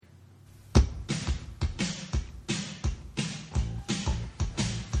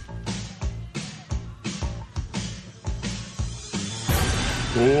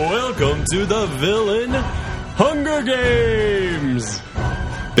Welcome to the Villain Hunger Games.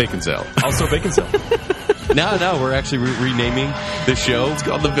 Bacon Sale. Also Bacon Sale. No, we're actually renaming the show. It's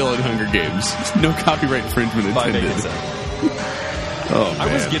called the Villain Hunger Games. No copyright infringement By intended. Bacon Sale. Oh, man.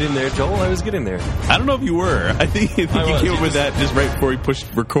 I was getting there, Joel. I was getting there. I don't know if you were. I think you was. came up with that just right before we pushed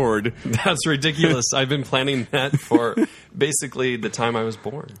record. That's ridiculous. I've been planning that for basically the time I was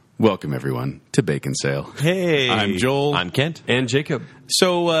born. Welcome, everyone, to Bacon Sale. Hey. I'm Joel. I'm Kent. And Jacob.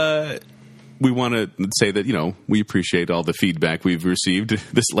 So, we want to say that, we appreciate all the feedback we've received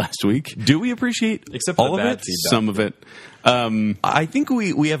this last week. Do we appreciate Except for all the of bad it? feedback. Some of it. I think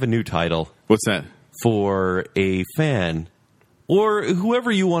we have a new title What's that? for a fan or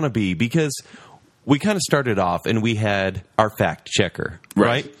whoever you want to be, because we kind of started off and we had our fact checker,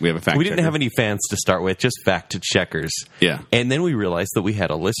 right? We have a fact We didn't checker. have any fans to start with, just fact checkers. Yeah. And then we realized that we had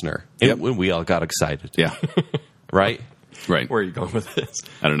a listener. And Yep. when we all got excited, Yeah. right? Right. Where are you going with this?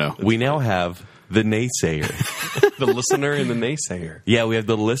 I don't know. We now have the naysayer. The listener and the naysayer. Yeah, we have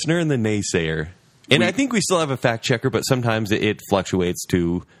the listener and the naysayer. And I think we still have a fact checker, but sometimes it fluctuates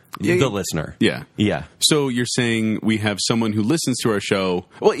to the listener. Yeah. Yeah. So you're saying we have someone who listens to our show.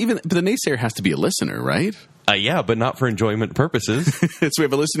 Well, but the naysayer has to be a listener, right? Yeah, but not for enjoyment purposes. So we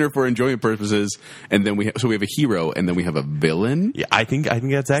have a listener for enjoyment purposes, and then we have a hero, and then we have a villain. Yeah, I think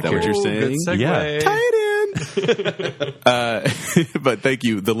that's that accurate. what you're Ooh, saying? Good segue. Yeah. Tie it in. But thank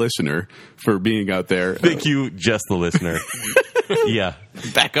you, the listener, for being out there. Thank you, just the listener. Yeah.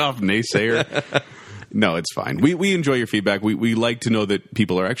 Back off, naysayer. No, it's fine. We enjoy your feedback. We like to know that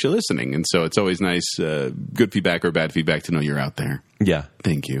people are actually listening, and so it's always nice, good feedback or bad feedback, to know you're out there. Yeah.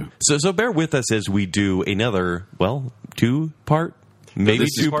 Thank you. So bear with us as we do another, 2-part, maybe This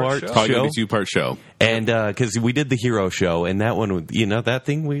is 2-part show. Probably show. going to be a 2-part show. And because we did the hero show, and that one, that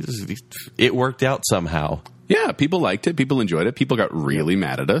thing, it worked out somehow. Yeah, people liked it. People enjoyed it. People got really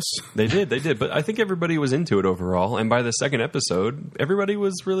mad at us. They did. But I think everybody was into it overall. And by the second episode, everybody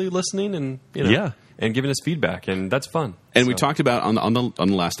was really listening and, Yeah. and giving us feedback. And that's fun. And we talked about on the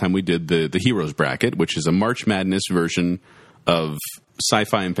last time we did the Heroes Bracket, which is a March Madness version of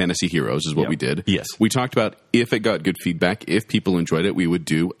sci-fi and fantasy heroes, is what Yep. we did. Yes. We talked about if it got good feedback, if people enjoyed it, we would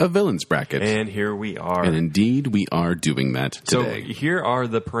do a villains bracket. And here we are. And indeed, we are doing that today. So here are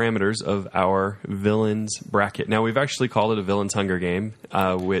the parameters of our villains bracket. Now, we've actually called it a villains hunger game,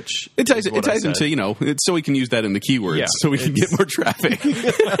 which it ties is what I into, said. it's so we can use that in the keywords, Yeah, so we can get more traffic.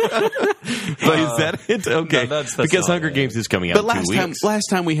 But is that it? Okay. no, that's because not Hunger it. Games is coming out But in 2 weeks. last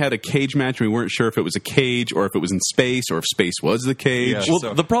time we had a cage match, and we weren't sure if it was a cage or if it was in space or if space was the cage. Yeah. Well,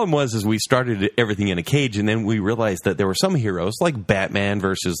 So- the problem was we started everything in a cage, and then we realized that there were some heroes, like Batman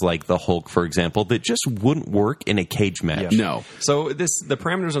versus like the Hulk, for example, that just wouldn't work in a cage match. No. So the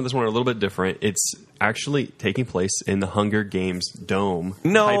parameters on this one are a little bit different. It's actually taking place in the Hunger Games dome.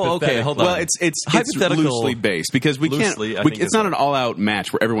 No, okay, hold on. Well, it's Hypothetical- loosely based because we Loosely, I can't. think It's it's not right. an all-out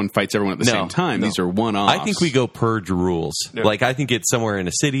match where everyone fights everyone at the No, same time. no. These are one-offs. I think we go purge rules. Yeah. Like, I think it's somewhere in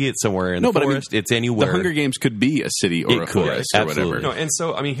a city, it's somewhere in the but I mean, forest, it's anywhere. The Hunger Games could be a city or It a could, forest or absolutely. whatever. No, and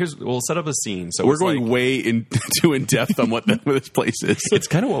so I mean, we'll set up a scene. So We're it's going like, way too in depth on what this place is. It's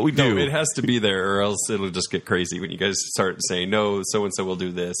kind of what we do. No, it has to be there, or else it'll just get crazy when you guys start saying, "No, so and so will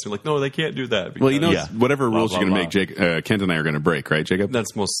do this." You're like, "No, they can't do that." Well, because- whatever blah, rules blah, you're going to blah. make, Kent and I are going to break, right, Jacob?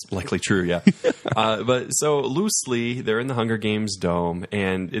 That's most likely true, yeah. But so loosely, they're in the Hunger Games dome,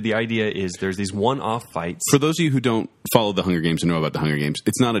 and the idea is there's these one-off fights. For those of you who don't follow the Hunger Games and know about the Hunger Games,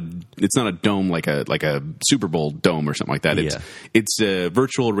 it's not a dome like a Super Bowl dome or something like that. It's a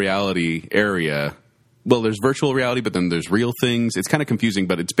virtual reality area. Well, there's virtual reality, but then there's real things. It's kind of confusing,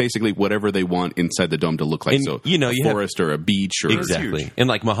 but it's basically whatever they want inside the dome to look like. And, so, you know, a you have- forest or a beach or Exactly. huge. And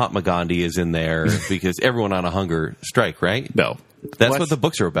like Mahatma Gandhi is in there because everyone on a hunger strike, right? No, That's what the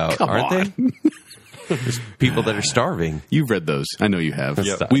books are about, Come aren't on. they? There's people that are starving. You've read those. I know you have.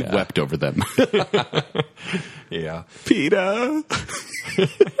 Yep. We've Yeah. wept over them. Yeah. PETA.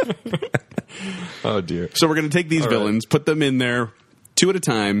 Oh dear. So we're going to take these villains, put them in there 2 at a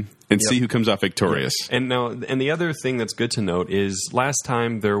time, and see who comes off victorious. And now, and the other thing that's good to note is last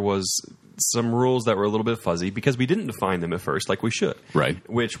time there was some rules that were a little bit fuzzy because we didn't define them at first like we should. Right.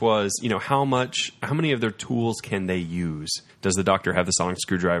 Which was, how many of their tools can they use? Does the Doctor have the sonic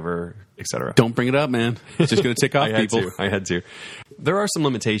screwdriver, etc.? Don't bring it up, man. It's just going to tick off people. I had to. There are some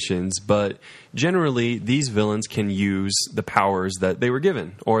limitations, but generally these villains can use the powers that they were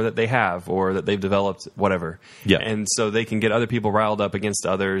given or that they have or that they've developed, whatever. Yeah. And so they can get other people riled up against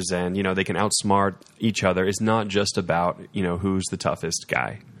others and, they can outsmart each other. It's not just about, who's the toughest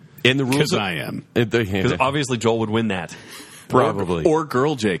guy. In the rules, Because I am. Because obviously Joel would win that. probably. Or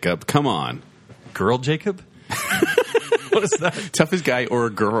girl Jacob. Come on. Girl Jacob? What is that? Toughest guy or a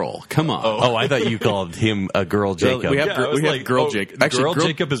girl? Come on. Oh, I thought you called him a girl, Jacob. We have, Yeah, I was we have like, girl oh, Jacob. Actually, girl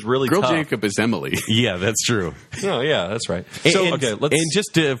Jacob is really girl tough. Jacob is Emily. Yeah, that's true. Oh, yeah, that's right. So, okay, let's. and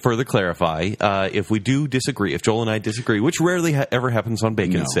just to further clarify, if we do disagree, if Joel and I disagree, which rarely ever happens on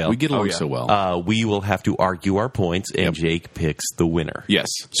Bacon No, Sale, we get along yeah. so well. we will have to argue our points, and Jake picks the winner. Yes.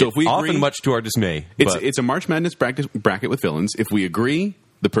 So if we agree, Often much to our dismay. it's a March Madness bracket with villains. If we agree,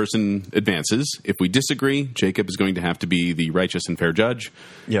 the person advances. If we disagree, Jacob is going to have to be the righteous and fair judge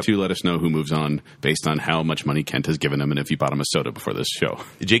to let us know who moves on based on how much money Kent has given him and if he bought him a soda before this show.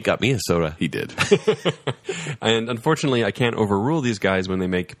 Jake got me a soda. He did. And unfortunately, I can't overrule these guys when they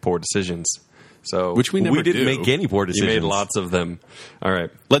make poor decisions. So Which we never We didn't do. make any poor you decisions. made lots of them. All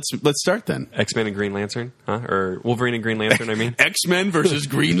right, Let's start then. X-Men and Green Lantern, huh? Or Wolverine and Green Lantern. I mean, X-Men versus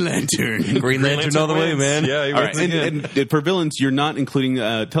Green Lantern. Green Lantern all the way, wins. man. Yeah, he All wins right, again. and for villains, you're not including.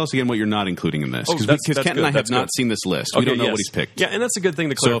 Tell us again what you're not including in this, Oh, because that's Kent and I have good. That's not good. seen this list. We Okay, don't know yes. what he's picked. Yeah, and that's a good thing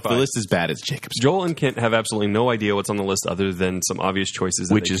to So if clarify. the list is bad, it's Jacob's. Joel and Kent have absolutely no idea what's on the list other than some obvious choices,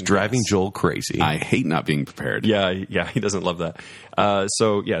 that Which they is can driving guess. Joel crazy. I hate not being prepared. Yeah, he doesn't love that.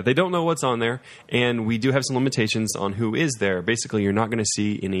 So yeah, they don't know what's on there, and we do have some limitations on who is there. Basically, you're not going to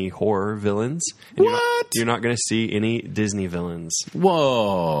see any horror villains. And What? You're not going to see any Disney villains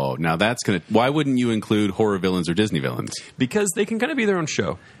Whoa! Now that's gonna. Why wouldn't you include horror villains or Disney villains? because they can kind of be their own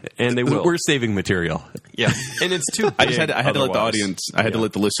show, and they will. We're saving material. Yeah, and it's too. I just had big to let the otherwise. audience. I had to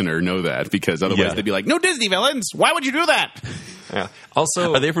let the listener know that because otherwise Yeah. they'd be like, "No Disney villains. Why would you do that?" Yeah.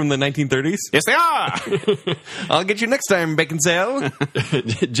 Also, Are they from the 1930s? Yes, they are. I'll get you next time, Bacon Sale.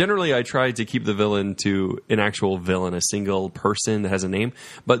 generally, I try to keep the villain to an actual villain, a single person that has a name.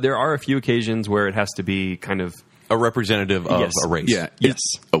 But there are a few occasions where it has to be kind of A representative of Yes. a race. Yeah. yes.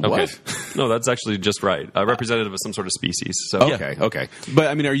 A what? Okay. No, that's actually just right. A representative of some sort of species. So Okay. Okay. But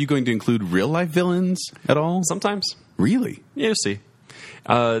I mean, are you going to include real life villains at all? sometimes, Really? yeah, you'll see.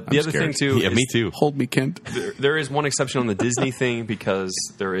 The other scared. thing too, Yeah, is me too. Hold me, Kent. There is one exception on the Disney thing because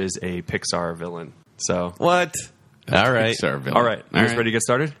there is a Pixar villain. So, What? All right. Pixar villain. all right, you All guys right. ready to get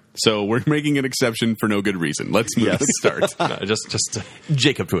started? So we're making an exception for no good reason. Let's move. Let's start. No, just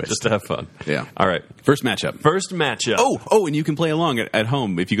Jacob Twist. to have fun. Yeah. All right. First matchup. First matchup. Oh, and you can play along at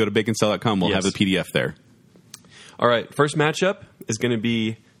home if you go to baconcell.com. We'll Yes. have the PDF there. All right. First matchup is going to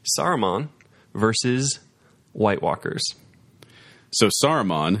be Saruman versus White Walkers. So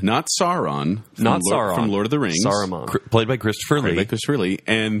Saruman, not Sauron, from Lord of the Rings, Saruman. Played by Christopher played Lee. by Christopher Lee,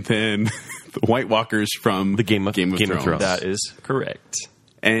 and then the White Walkers from The Game of Thrones. That is correct.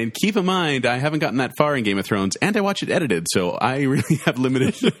 And keep in mind, I haven't gotten that far in Game of Thrones, and I watch it edited, so I really have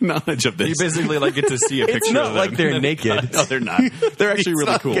limited knowledge of this. You basically like get to see a picture. It's not of like them. they're naked. No, they're not. They're actually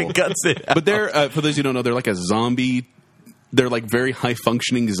really cool. Guts it out. But they're for those who don't know, they're like a zombie. They're like very high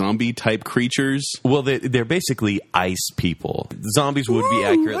functioning zombie type creatures. Well, they're basically ice people. Zombies would be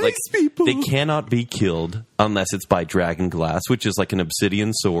accurate. Like ice people. they cannot be killed unless it's by dragon glass, which is like an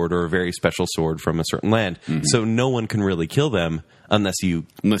obsidian sword or a very special sword from a certain land. So no one can really kill them unless you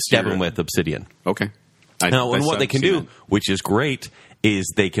stab you're- them with obsidian. Okay. Now, and what they can I've seen do, it. which is great,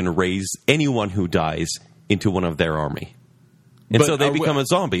 is they can raise anyone who dies into one of their army. And But so they are we- become a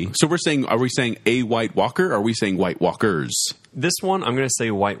zombie. So are we saying a White Walker? Or are we saying White Walkers? This one, I'm going to say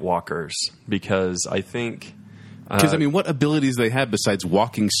White Walkers because I think Because I mean, what abilities do they have besides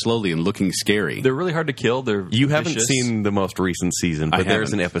walking slowly and looking scary? they're really hard to kill. They're You haven't vicious. seen the most recent season, but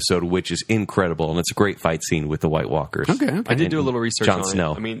there's an haven't. episode which is incredible, and it's a great fight scene with the White Walkers. Okay. I did do a little research Jon on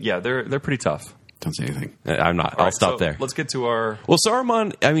Snow. it. I mean, yeah, they're pretty tough. Don't say anything. I'm not. All I'll right, stop so there. Let's get to our. Well,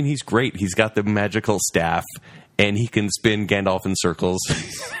 Saruman, I mean, he's great. He's got the magical staff, and he can spin Gandalf in circles,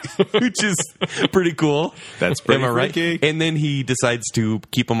 which is pretty cool. That's pretty Am I right? freaky. And then he decides to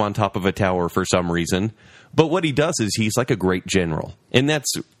keep him on top of a tower for some reason. But what he does is he's like a great general, and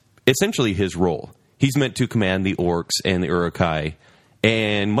that's essentially his role. He's meant to command the orcs and the Uruk-hai.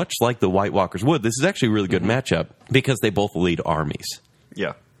 And much like the White Walkers would, this is actually a really good matchup because they both lead armies.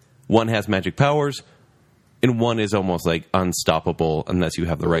 Yeah. One has magic powers, and one is almost like unstoppable unless you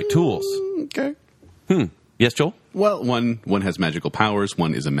have the right tools. Okay. Yes, Joel? Well, one has magical powers.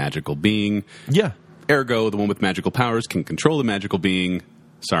 One is a magical being. Yeah. Ergo, the one with magical powers can control the magical being.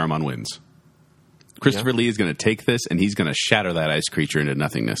 Saruman wins. Christopher Lee is going to take this, and he's going to shatter that ice creature into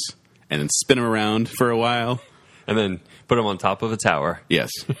nothingness, and then spin him around for a while. And then put them on top of a tower. Yes.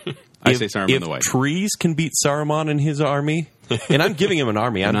 I say Saruman if the White. trees can beat Saruman and his army, and I'm giving him an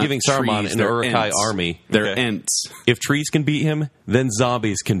army. I'm Not giving Saruman trees, an they're Uruk-hai ents. army. They're Okay. Ents. If trees can beat him, then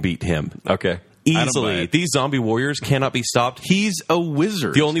zombies can beat him. Okay. don't buy Easily. it. These zombie warriors cannot be stopped. He's a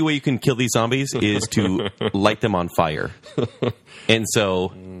wizard. The only way you can kill these zombies is to light them on fire. And so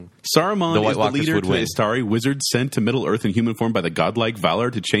Saruman The White is the Walkers leader would to win. Istari, wizard sent to Middle Earth in human form by the godlike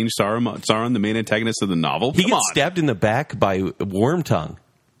Valar to change Sauron, the main antagonist of the novel. he Come gets on. stabbed in the back by Wormtongue.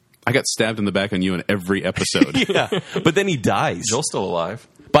 I got stabbed in the back on you in every episode. Yeah, but then he dies Joel's still alive.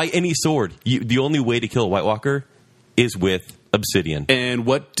 by any sword. The only way to kill a White Walker is with obsidian. And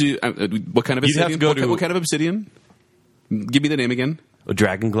what kind of obsidian? You'd have to go what, to- what kind of obsidian? Give me the name again. A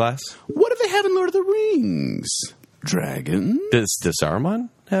dragon glass. What do they have in Lord of the Rings? Dragon? Does Saruman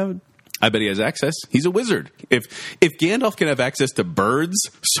have? I bet he has access. He's a wizard. If Gandalf can have access to birds,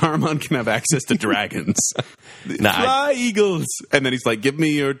 Saruman can have access to dragons. Nah, Fly, eagles! And then he's like, give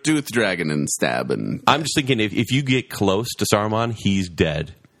me your tooth, dragon, and stab. And I'm just thinking if you get close to Saruman, he's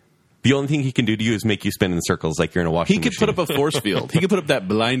dead. The only thing he can do to you is make you spin in circles like you're in a washing he could machine. put up a force field. He could put up that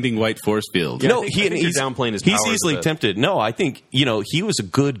blinding white force field. Yeah. No, I think you're he's downplaying his He's powers a easily bit. tempted. No, I think he was a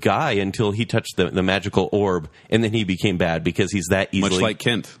good guy until he touched the magical orb, and then he became bad because he's that easily. Much like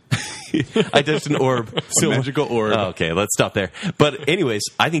Kent. I touched an orb, magical orb. Oh, okay, let's stop there. But anyways,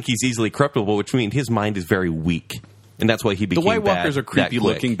 I think he's easily corruptible, which means his mind is very weak, and that's why he The became White bad Walkers are that creepy quick.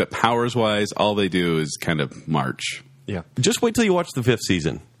 looking, but powers wise, all they do is kind of march. Yeah. Just wait till you watch the 5th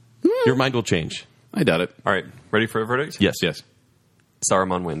season. Your mind will change. I doubt it. All right. Ready for a verdict? Yes. Yes.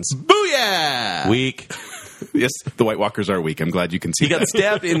 Saruman wins. Booyah! Weak. Yes, the White Walkers are weak. I'm glad you can see He got that.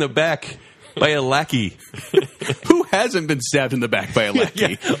 stabbed in the back by a lackey. Who hasn't been stabbed in the back by a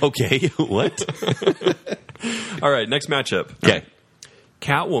lackey? Okay, what? All right. Next matchup. Okay.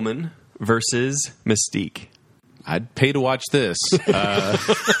 Catwoman versus Mystique. I'd pay to watch this.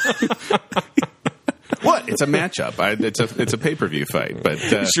 What? It's a matchup. It's a pay-per-view fight. But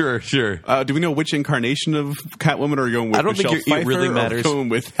Sure. do we know which incarnation of Catwoman are you going with? I don't think Michelle it really Pfeiffer or matters. Going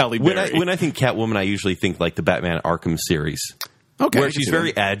with Halle Berry. When I think Catwoman, I usually think like the Batman Arkham series, okay, I where can she's see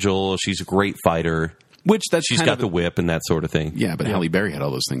very that. agile, she's a great fighter, Which that's she's kind got of the whip and that sort of thing. Yeah, but Halle Berry had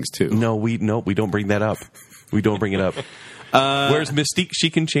all those things too. No, we don't bring that up. We don't bring it up. Whereas Mystique, she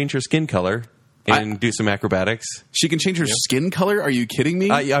can change her skin color and do some acrobatics. She can change her skin color. Are you kidding me?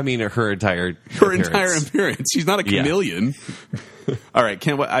 I mean, her entire Entire appearance. She's not a Yeah. chameleon. All right,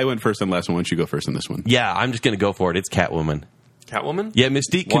 Ken. I went first on the last one. Why don't you go first on this one? Yeah, I'm just going to go for it. It's Catwoman. Catwoman? Yeah,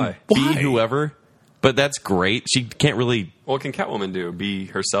 Mystique can Why? be Why? whoever, but that's great. She can't really. What can Catwoman do? Be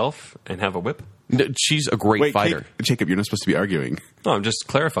herself and have a whip? No, she's a great fighter. Jacob, you're not supposed to be arguing. No, I'm just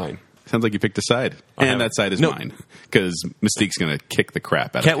clarifying. Sounds like you picked a side, and haven't. that side is No. mine because Mystique's going to kick the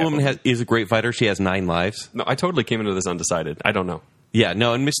crap out of Catwoman is a great fighter. She has 9 lives. No, I totally came into this undecided. I don't know. Yeah,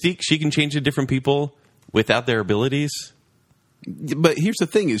 no, and Mystique, she can change to different people without their abilities. But here's the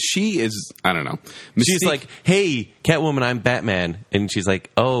thing: is she is I don't know. She's Mystique- like, "Hey, Catwoman, I'm Batman," and she's like,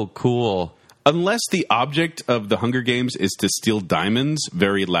 "Oh, cool." unless the object of the Hunger Games is to steal diamonds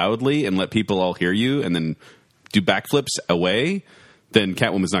very loudly and let people all hear you, and then do backflips away, then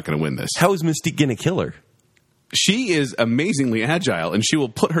Catwoman's not going to win this. How is Mystique going to kill her? She is amazingly agile, and she will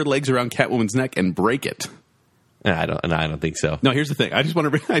put her legs around Catwoman's neck and break it. I don't think so. No, here's the thing. I just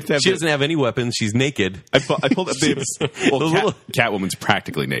want to. She doesn't have any weapons. She's naked. I pulled up the. Well, The little- Catwoman's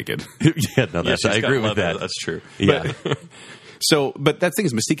practically naked. Yeah, no, that's, she's I got agree with leather, that. That's true. Yeah. But that thing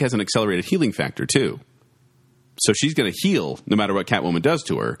is, Mystique has an accelerated healing factor too. So she's going to heal no matter what Catwoman does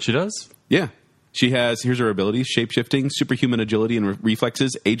to her. She does? Yeah. She has, here's her abilities: shapeshifting, superhuman agility and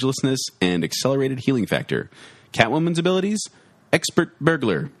reflexes, agelessness, and accelerated healing factor. Catwoman's abilities: expert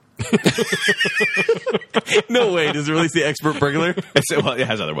burglar. No way. Does it really say expert burglar? Well, it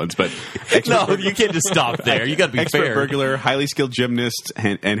has other ones, but No, you can't just stop there. You got to be expert fair. burglar, highly skilled gymnast,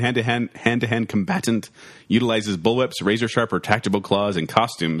 and hand-to-hand combatant, utilizes bullwhips, razor-sharp or tactical claws, and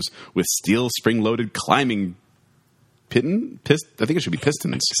costumes with steel spring-loaded climbing I think it should be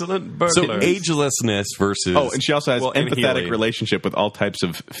pistons. Excellent So burglar. agelessness versus. Oh, and she also has and empathetic healing. relationship with all types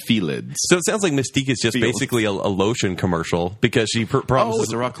of felids. So it sounds like Mystique is just Field. basically a lotion commercial because she promises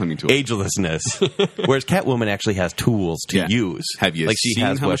it's a rock climbing tool. agelessness, whereas Catwoman actually has tools to Yeah. use. Have you like she seen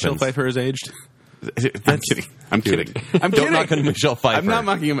has how Michelle weapons? Pfeiffer is aged? I'm kidding. I'm kidding. I'm Don't kidding. knock on Michelle Pfeiffer. I'm not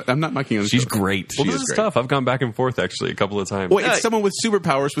mocking him. I'm not mocking him. She's great. Well, She this is is great. tough. I've gone back and forth actually a couple of times. Well, it's someone with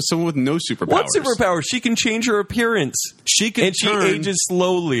superpowers with someone with no superpowers. What superpower? She can change her appearance. She could and turn- she ages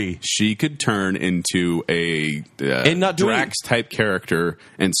slowly. She could turn into a And not do Drax type character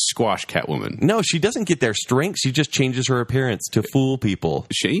and squash Catwoman. No, she doesn't get their strength. She just changes her appearance to fool people.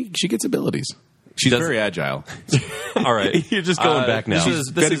 She gets abilities. She's very agile. All right. You're just going back now. This is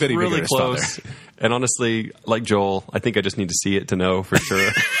very really vigorous, close. And honestly, like Joel, I think I just need to see it to know for sure.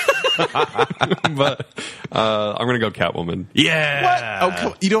 But I'm going to go Catwoman. Yeah. Oh,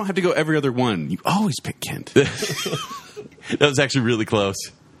 come on. You don't have to go every other one. You always pick Kent. That was actually really close.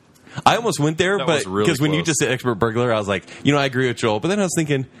 I almost went there, That but was really because when you close. just said expert burglar, I was like, I agree with Joel. But then I was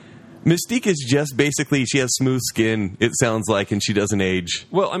thinking, Mystique is just basically, she has smooth skin, it sounds like, and she doesn't age.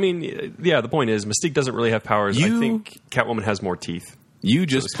 Well, I mean, yeah, the point is Mystique doesn't really have powers. I think Catwoman has more teeth. You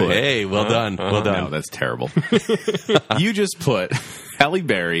just put... Hey, well done. Well done. No, that's terrible. You just put Halle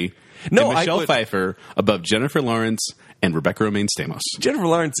Berry No, and I Michelle put- Pfeiffer above Jennifer Lawrence and Rebecca Romaine Stamos. Jennifer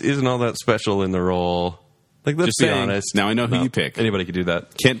Lawrence isn't all that special in the role. Like, let's Just be saying. honest. Now I know who you pick. Anybody could do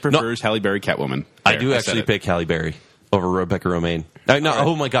that. Kent prefers Halle Berry Catwoman. I There, do said actually it. pick Halle Berry over Rebecca Romaine.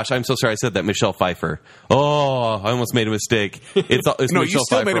 Oh my gosh, I'm so sorry I said that. Michelle Pfeiffer. Oh, I almost made a mistake. It's No, you Michelle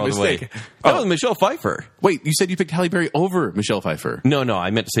still Pfeiffer made a all the way. mistake. That was Michelle Pfeiffer. Wait, you said you picked Halle Berry over Michelle Pfeiffer. No,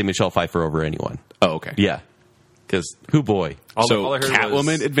 I meant to say Michelle Pfeiffer over anyone. Oh, okay. Yeah. Because, who boy. All So I heard Catwoman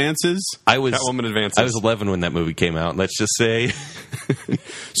was advances. Catwoman advances. I was 11 when that movie came out. Let's just say.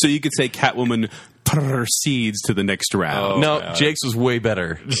 So you could say Catwoman proceeds to the next round. Oh, No, God. Jake's was way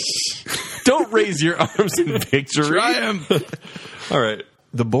better. Don't raise your arms in victory. Triumph. All right.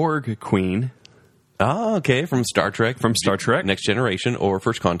 The Borg Queen. Oh, okay. From Star Trek. From Star Trek. Next Generation or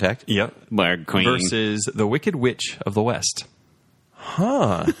First Contact. Yep. Borg Queen. Versus the Wicked Witch of the West.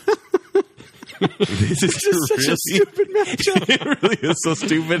 Huh. This is such a stupid matchup. It really is so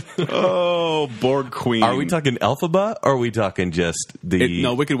stupid. Oh, Borg Queen. Are we talking Elphaba or are we talking just the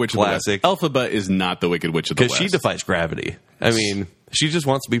No, Wicked Witch classic? of the West. Elphaba is not the Wicked Witch of the Because West. she defies gravity. I mean, she just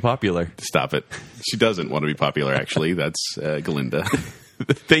wants to be popular. Stop it. She doesn't want to be popular, actually. That's Galinda.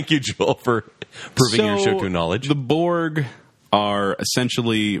 Thank you, Joel, for proving your So, Shoku knowledge. The Borg are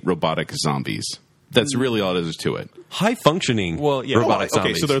essentially robotic zombies. That's really all there is to it. High-functioning robotic Okay,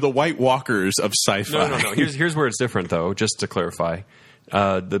 zombies. so they're the White Walkers of sci-fi. No. Here's where it's different, though. Just to clarify,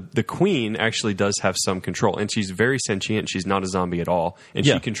 the Queen actually does have some control, and she's very sentient. She's not a zombie at all, and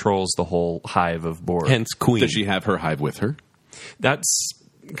Yeah. she controls the whole hive of Borg. Hence Queen. Does she have her hive with her? That's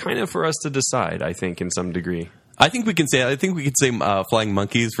kind of for us to decide, I think, in some degree. I think we can say flying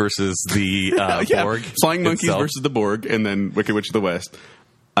monkeys versus the Borg. Flying monkeys itself. versus the Borg, and then Wicked Witch of the West.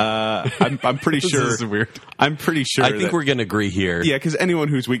 I'm pretty sure. This is weird. I'm pretty sure. I think we're going to agree here. Yeah, because anyone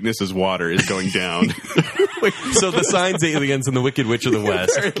whose weakness is water is going down. So the Signs Aliens and the Wicked Witch of the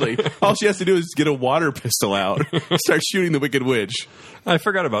West. Apparently, all she has to do is get a water pistol out, start shooting the Wicked Witch. I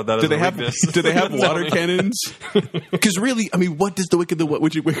forgot about that. Do they have water cannons? Because really, I mean, what does the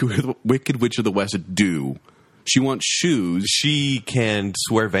Wicked Witch of the West do? She wants shoes. She can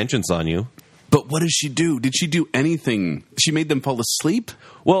swear vengeance on you. But what does she do? Did she do anything? She made them fall asleep?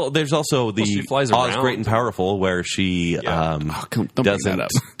 Well, there's also the she flies Oz around. Great and Powerful, where she Don't bring doesn't that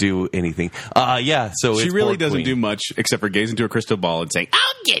up. do anything. So She it's really Borg doesn't Queen. do much except for gaze into a crystal ball and saying,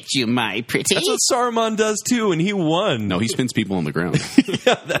 "I'll get you, my pretty." That's what Saruman does too, and he won. No, he spins people on the ground.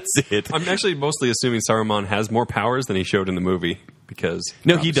 Yeah, that's it. I'm actually mostly assuming Saruman has more powers than he showed in the movie because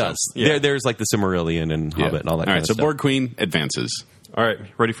No, he does. Yeah. There's like the Silmarillion and Hobbit and all that. All kind right, of so stuff. Borg Queen advances. All right,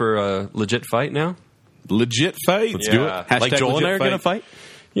 ready for a legit fight now? Legit fight. Let's do it. Hashtag like Joel and I legit are going to fight.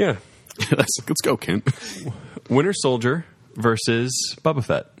 Yeah. let's go, Kent. Winter Soldier versus Boba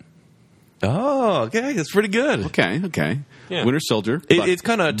Fett. Oh, okay, that's pretty good. Okay. Yeah. Winter Soldier. It's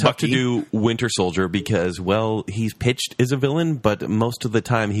kind of tough to Bucky. do Winter Soldier because, well, he's pitched as a villain, but most of the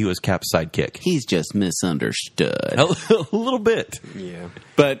time he was Cap's sidekick. He's just misunderstood. A little bit. Yeah.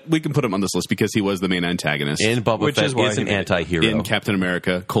 But we can put him on this list because he was the main antagonist. And Boba Which Fett is why is he an made it. anti-hero. in Captain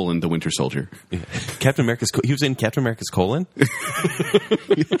America, the Winter Soldier. Captain America's. He was in Captain America's colon.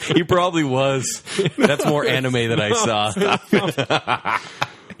 He probably was. That's more anime than I saw.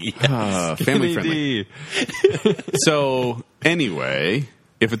 Family friendly. So, anyway,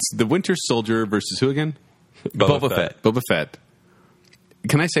 if it's the Winter Soldier versus who again? Boba Fett. Boba Fett.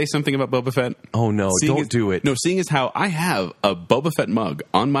 Can I say something about Boba Fett? Oh no! Don't do it. No, seeing as how I have a Boba Fett mug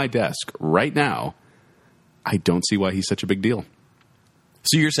on my desk right now, I don't see why he's such a big deal.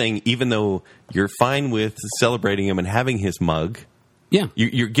 So you're saying even though you're fine with celebrating him and having his mug, Yeah.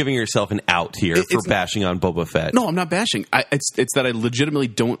 you're giving yourself an out here for It's- bashing on Boba Fett. No, I'm not bashing. It's that I legitimately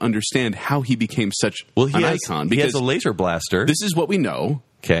don't understand how he became such he an has, icon. He has Because a laser blaster. this is what we know.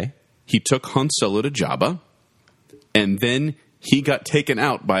 Okay. He took Han Solo to Jabba, and then he got taken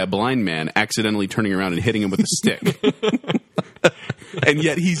out by a blind man accidentally turning around and hitting him with a stick. And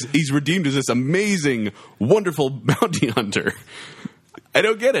yet he's redeemed as this amazing, wonderful bounty hunter. I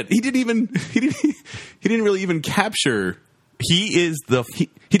don't get it. He didn't really even capture. He is the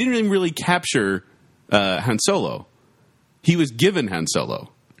He didn't even really capture Han Solo. He was given Han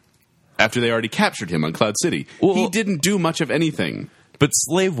Solo after they already captured him on Cloud City. Well, he didn't do much of anything. But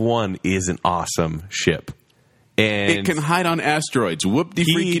Slave One is an awesome ship. And It can hide on asteroids.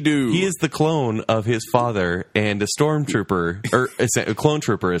 Whoop-de-freaky-doo. he is the clone of his father and a stormtrooper, or a clone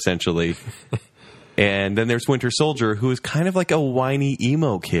trooper, essentially. And then there's Winter Soldier, who is kind of like a whiny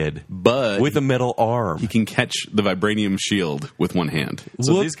emo kid, But with a metal arm. he can catch the vibranium shield with one hand.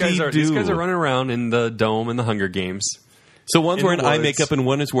 So these guys Whoop-de-doo. are running around in the dome in the Hunger Games. So one's in the wearing eye woods. makeup and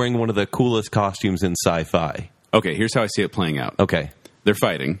one is wearing one of the coolest costumes in sci-fi. Okay, here's how I see it playing out. Okay. They're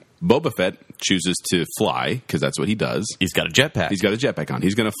fighting. Boba Fett chooses to fly, because that's what he does. He's got a jetpack. He's got a jetpack on.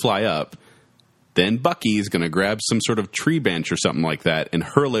 He's going to fly up. Then Bucky is going to grab some sort of tree bench or something like that and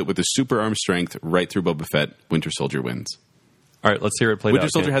hurl it with his super arm strength right through Boba Fett. Winter Soldier wins. All right, let's hear it played Winter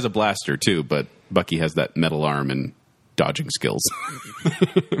out. Soldier Ken. has a blaster too, but Bucky has that metal arm and dodging skills.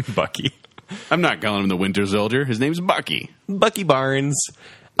 Bucky. I'm not calling him the Winter Soldier. His name's Bucky. Bucky Barnes.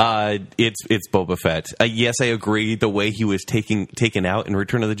 It's Boba Fett. Yes, I agree. The way he was taken out in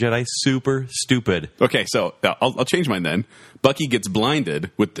Return of the Jedi, super stupid. Okay, so I'll change mine then. Bucky gets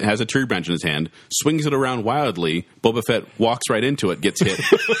blinded, has a tree branch in his hand, swings it around wildly. Boba Fett walks right into it, gets hit,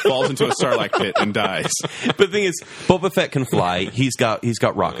 falls into a Sarlacc pit, and dies. But the thing is, Boba Fett can fly. He's got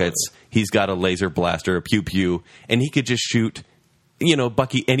rockets. He's got a laser blaster, a pew pew, and he could just shoot.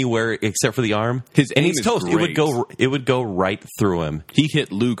 Bucky anywhere except for the arm. His and aim he's is toast. great. It would go right through him. He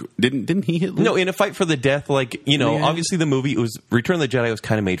hit Luke. Didn't he hit Luke? No, in a fight for the death, Yeah. obviously the movie Return of the Jedi was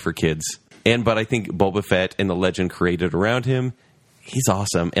kind of made for kids, but I think Boba Fett and the legend created around him, he's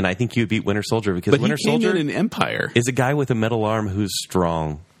awesome, and I think you would beat Winter Soldier because But Winter he came Soldier in an Empire. is a guy with a metal arm who's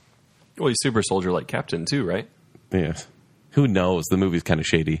strong. Well, he's Super Soldier like Captain too, right? Yeah, who knows? The movie's kind of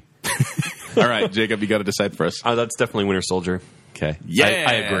shady. All right, Jacob, you got to decide for us. That's definitely Winter Soldier. Okay, Yeah.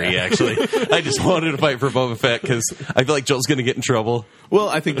 I agree. Actually, I just wanted to fight for Boba Fett because I feel like Joel's going to get in trouble. Well,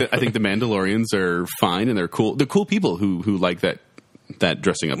 I think the Mandalorians are fine and they're cool. They're cool people who like that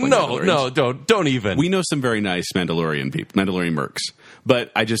dressing up like Mandalorians. Don't even. We know some very nice Mandalorian people, Mandalorian mercs,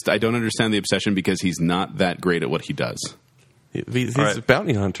 but I don't understand the obsession because he's not that great at what he does. He's All right. a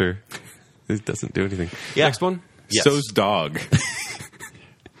bounty hunter. He doesn't do anything. Yeah. Next one, Yes. So's dog,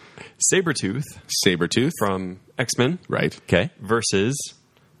 Sabretooth Sabretooth, from X-Men right? Okay. versus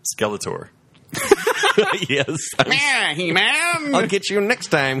Skeletor. Yes. Yeah, He-Man. I'll get you next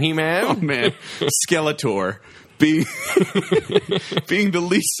time, He-Man. Oh man, Skeletor being the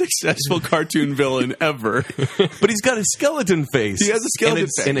least successful cartoon villain ever. But he's got a skeleton face. He has a skeleton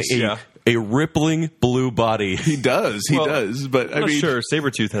and face, And yeah. a rippling blue body. He does, but I'm not sure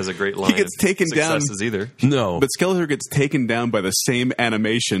Sabretooth has a great line. he gets of taken down. successes either. No. But Skeletor gets taken down by the same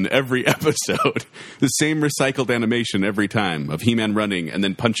animation every episode. The same recycled animation every time of He-Man running and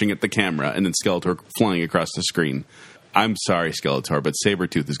then punching at the camera and then Skeletor flying across the screen. I'm sorry, Skeletor, but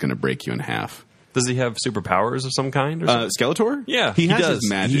Sabretooth is going to break you in half. Does he have superpowers of some kind? Or something? Skeletor? Yeah. He has does. his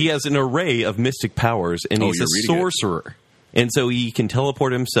magic. He has an array of mystic powers, and he's you're a reading it. sorcerer. And so he can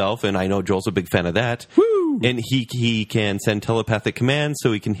teleport himself, and I know Joel's a big fan of that. Woo! And he can send telepathic commands,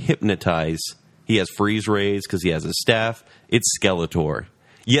 so he can hypnotize. He has freeze rays because he has a staff. It's Skeletor.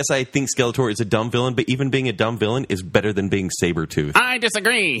 Yes, I think Skeletor is a dumb villain, but even being a dumb villain is better than being Sabretooth. I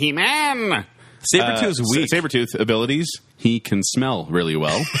disagree, He-Man. Sabretooth's weak. Sabretooth abilities, he can smell really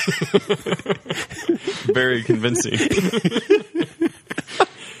well. Very convincing.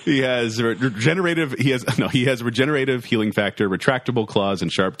 He has regenerative healing factor, retractable claws,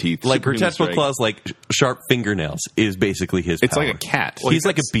 and sharp teeth. Like superhuman protectable strength. claws, like sharp fingernails, is basically his It's power. like a cat. He's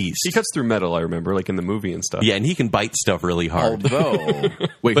like a beast. He cuts through metal, I remember, like in the movie and stuff. Yeah, and he can bite stuff really hard. Although,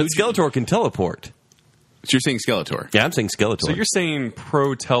 wait, But Skeletor can teleport. you're saying Skeletor? Yeah, I'm saying Skeletor. So you're saying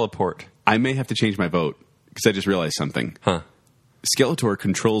pro teleport. I may have to change my vote because I just realized something. Huh. Skeletor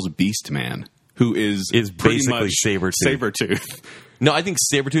controls Beast Man, who is pretty basically much Sabretooth. Sabretooth. No, I think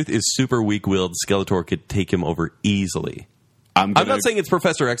Sabretooth is super weak-willed. Skeletor could take him over easily. I'm not saying it's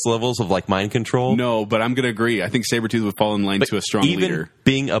Professor X levels of like mind control. no, but I'm going to agree. I think Sabretooth would fall in line to a strong even leader.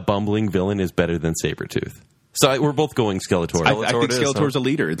 being a bumbling villain is better than Sabretooth. So we're both going Skeletor. I Skeletor think it is, Skeletor's huh? a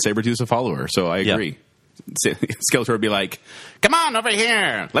leader and Sabretooth's a follower, so I Yeah. agree. Skeletor would be like, "Come on over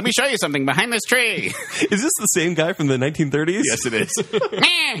here. Let me show you something behind this tree." Is this the same guy from the 1930s? Yes, it is.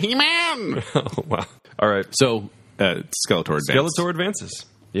 Man, He-Man. Oh, wow. All right. So, Skeletor advanced. Skeletor advances.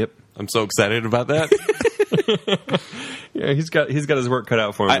 Yep. I'm so excited about that. Yeah, he's got his work cut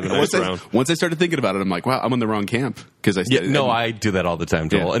out for him in the next round. Once I started thinking about it, I'm like, wow, I'm in the wrong camp. Because I do that all the time,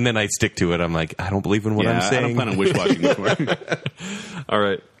 Joel. Yeah. And then I stick to it. I'm like, I don't believe in what I'm I saying. don't plan on wish-washing this one. All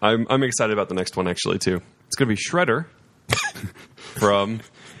right. I'm excited about the next one, actually, too. It's going to be Shredder from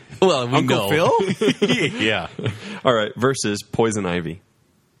Well, we Uncle know. Phil? Yeah. All right, versus Poison Ivy.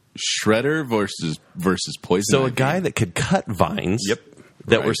 Shredder versus Poison So a Ivy. guy that could cut vines Yep.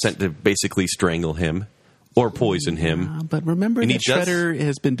 that Right. were sent to basically strangle him or poison him. But remember And that he does- Shredder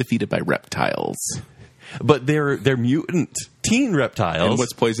has been defeated by reptiles. But they're mutant teen reptiles. And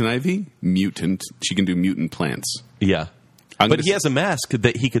what's Poison Ivy? Mutant. She can do mutant plants. Yeah. I'm But gonna he has a mask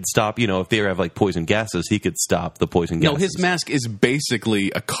that he could stop, if they have like poison gases, he could stop the poison No, gases. his mask is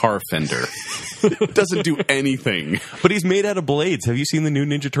basically a car fender. It doesn't do anything. But he's made out of blades. Have you seen the new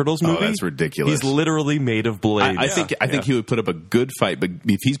Ninja Turtles movie? that's ridiculous. He's literally made of blades. I think he would put up a good fight, but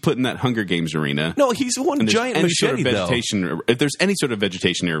if he's put in that Hunger Games arena, No, he's one and there's giant any sort machete, of though. vegetation, if there's any sort of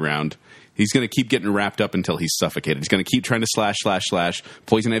vegetation around, he's going to keep getting wrapped up until he's suffocated. He's going to keep trying to slash.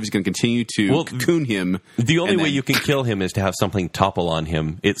 Poison Ivy's going to continue to cocoon him. The only and way then- you can kill him is to have something topple on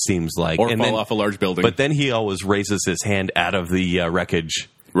him, it seems like. or And fall then- off a large building. But then he always raises his hand out of the wreckage.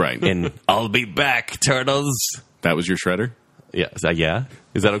 Right. And I'll be back, turtles. That was your Shredder? Yeah. Yeah?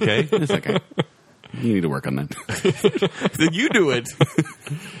 Is that okay? It's okay. You need to work on that. Then you do it.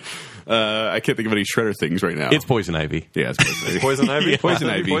 I can't think of any Shredder things right now. It's Poison Ivy. yeah, it's Poison Ivy. Poison Ivy? Poison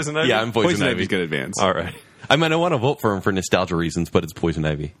Ivy. Poison Ivy? Yeah, I'm Poison Ivy. Ivy's going to advance. All right. I mean, I want to vote for him for nostalgia reasons, but it's Poison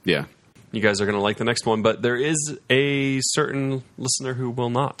Ivy. Yeah. You guys are going to like the next one, but there is a certain listener who will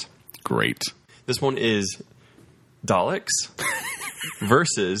not. Great. This one is Daleks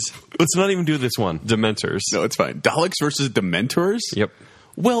versus Let's not even do this one. Dementors. No, it's fine. Daleks versus Dementors? Yep.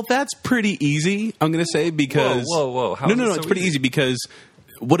 Well, that's pretty easy, I'm going to say, because... Whoa. How no, is it so it's pretty easy because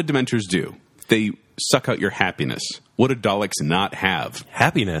what do Dementors do? They suck out your happiness. What do Daleks not have?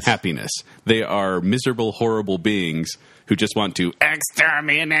 Happiness. Happiness. They are miserable, horrible beings who just want to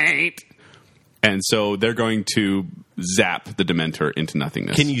exterminate. And so they're going to zap the Dementor into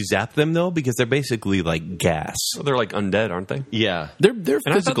nothingness. Can you zap them, though? Because they're basically like gas. So they're like undead, aren't they? Yeah. They're And I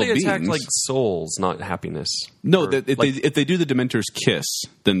thought physical they beings. attack like souls, not happiness. No, Or, if they do the Dementor's kiss,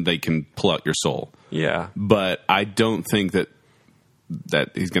 then they can pull out your soul. yeah. But I don't think that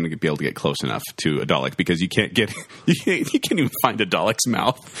he's going to be able to get close enough to a Dalek because you can't even find a Dalek's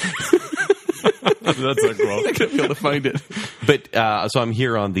mouth. That's a You're not going to be able to find it. But so I'm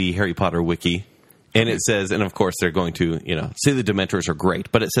here on the Harry Potter wiki, and it says, and of course they're going to, say the Dementors are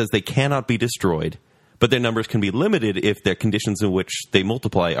great, but it says they cannot be destroyed, but their numbers can be limited if their conditions in which they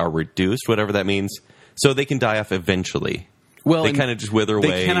multiply are reduced, whatever that means. So they can die off eventually. Well, they and kind of just wither away.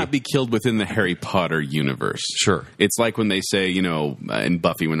 They cannot be killed within the Harry Potter universe. Sure. It's like when they say, in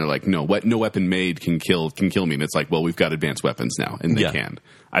Buffy, when they're like, no weapon made can kill me. And it's like, well, we've got advanced weapons now, and they Yeah. can.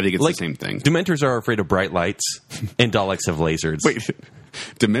 I think it's like the same thing. Dementors are afraid of bright lights, and Daleks have lasers. Wait,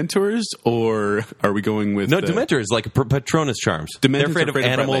 Dementors, or are we going with... No, Dementors, like Patronus charms. Dementors They're afraid are of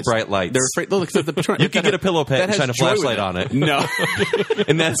animal bright lights. They're afraid... Look, the Patronus... You can get a pillow pet and shine a flashlight on it. No.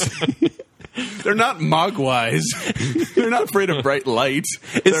 And that's... They're not mogwais. They're not afraid of bright light.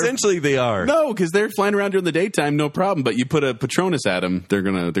 They're- Essentially, they are. No, because they're flying around during the daytime, no problem. But you put a Patronus at them, they're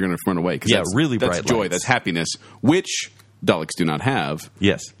gonna run away. 'Cause Yeah, that's, really that's bright joy, lights. that's happiness, which Daleks do not have.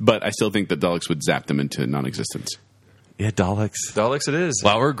 Yes. But I still think that Daleks would zap them into non-existence. Yeah, Daleks. Daleks it is.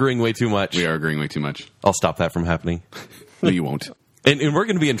 Wow, we're agreeing way too much. We are agreeing way too much. I'll stop that from happening. No, you won't. And we're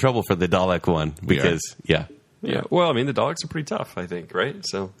going to be in trouble for the Dalek one We are. because, yeah. Yeah. Well, I mean, the Daleks are pretty tough, I think, right?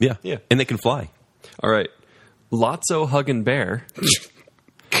 So Yeah. Yeah. And they can fly. All right. Lotso Huggin' Bear.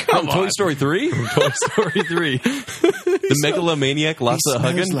 From Toy Story 3? Toy Story 3. The megalomaniac Lotso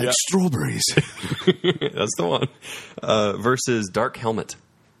Huggin'? strawberries. That's the one. Versus Dark Helmet.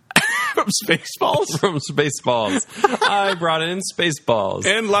 From Spaceballs. From Spaceballs. I brought in Spaceballs.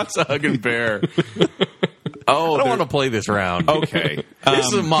 And lots of Hug and Bear. Oh, I don't want to play this round. Okay. This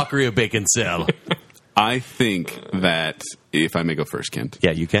is a mockery of Bacon Cell. I think that, if I may go first, Kent.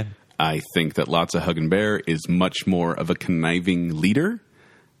 Yeah, you can. I think that Lotsa Hug and Bear is much more of a conniving leader,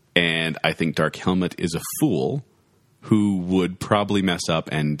 and I think Dark Helmet is a fool who would probably mess up,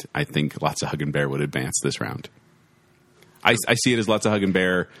 and I think Lotsa Hug and Bear would advance this round. I see it as Lotsa Hug and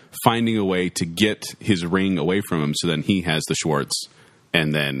Bear finding a way to get his ring away from him so then he has the Schwartz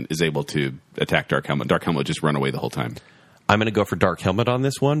and then is able to attack Dark Helmet. Dark Helmet would just run away the whole time. I'm going to go for Dark Helmet on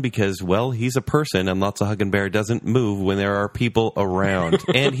this one because, well, he's a person and Lotsa Hug and Bear doesn't move when there are people around.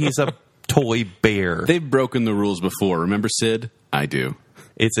 And he's a toy bear. They've broken the rules before. Remember Sid? I do.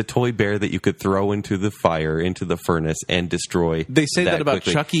 It's a toy bear that you could throw into the fire, into the furnace, and destroy. They say that about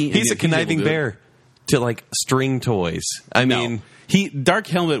quickly. Chucky, and He's yet a he's conniving able to do it. bear to, like, string toys. I mean... Dark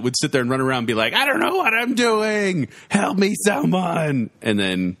Helmet would sit there and run around and be like, I don't know what I'm doing. Help me, someone. And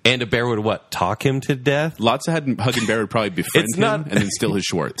then And a bear would, what, talk him to death? Lots of Hug and Bear would probably befriend It's him not- and then steal his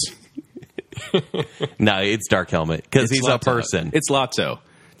Schwartz. No, it's Dark Helmet because he's a Lotso. person. It's Lotso.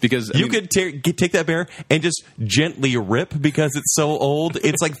 Because you could take that bear and just gently rip because it's so old.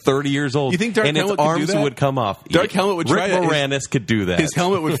 It's like 30 years old. You think Dark and Helmet its could do arms that? would come off. Dark Helmet would try Rick it. Moranis could do that. His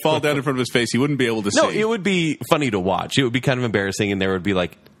helmet would fall down in front of his face. He wouldn't be able to see. No, it would be funny to watch. It would be kind of embarrassing, and there would be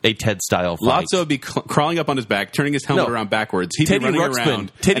like a Ted-style fight. Lotso would be crawling up on his back, turning his helmet around backwards. He'd Teddy be running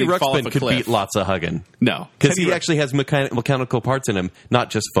around. Teddy and he'd fall off Ruxpin a could cliff. beat Lotso Huggin. No. Because Teddy he actually has mechanical parts in him, not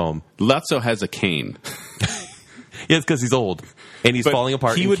just foam. Lotso has a cane. Yeah, it's because he's old. And he's But falling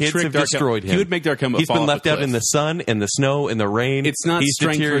apart, he and would kids trick have Dark destroyed him. He would make Dark Helmet He's fall been off a left out cliff. in the sun, in the snow, in the rain. It's not He's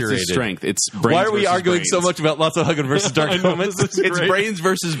strength deteriorated. versus strength. It's brains Why are we versus arguing brains. so much about Lotso Huggin versus Dark Helmet? It's brains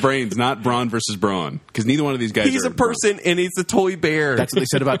versus brains, not brawn versus brawn. Because neither one of these guys He's are a person, and he's a toy bear. That's what they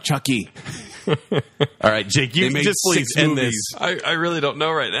said about Chucky. All right, Jake, you They made just please 6 end movies. this. I really don't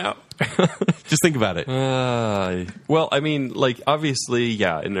know right now. Just think about it. Well, I mean, like, obviously,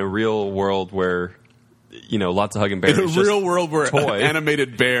 yeah, in a real world where, you know, lots of hugging bears. In a real world where toy. an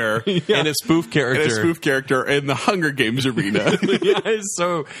animated bear And a spoof character. and a spoof character in the Hunger Games arena. Yeah,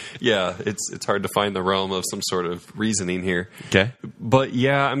 so yeah, it's hard to find the realm of some sort of reasoning here. Okay. But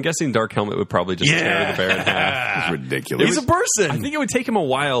yeah, I'm guessing Dark Helmet would probably just tear the bear in half. It's ridiculous. He's a person. I think it would take him a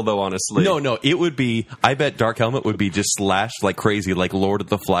while, though. Honestly, No, it would be. I bet Dark Helmet would be just slashed like crazy, like Lord of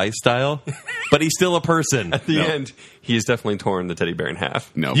the Flies style. But he's still a person. At the end, he's definitely torn the teddy bear in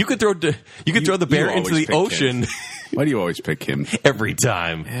half. No. You could throw the bear you into always the pick ocean Why do you always pick him? every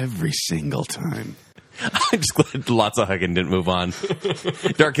time. Every single time. I'm just glad Lotso Huggin didn't move on.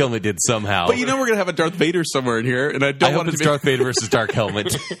 Dark Helmet did somehow. But you know we're going to have a Darth Vader somewhere in here, and I don't I hope want it it's to be... Darth Vader versus Dark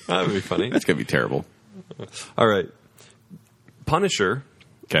Helmet. That would be funny. That's going to be terrible. All right, Punisher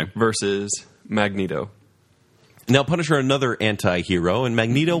Okay. versus Magneto. Now, Punisher, another anti-hero, and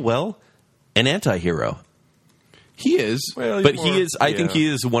Magneto, well, an anti-hero. He is. Well, But he is, I think he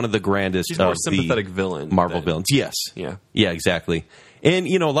is one of the grandest He's of more the sympathetic villain Marvel than- villains. Yes. Yeah. Yeah, exactly. And,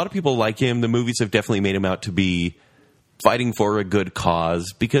 you know, a lot of people like him. The movies have definitely made him out to be fighting for a good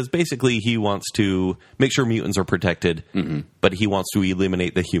cause because basically he wants to make sure mutants are protected, but he wants to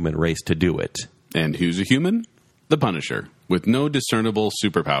eliminate the human race to do it. And who's a human? The Punisher, with no discernible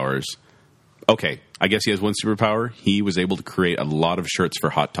superpowers. Okay, I guess he has one superpower. He was able to create a lot of shirts for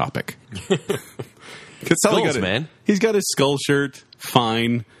Hot Topic. Skulls, man. He's got his skull shirt,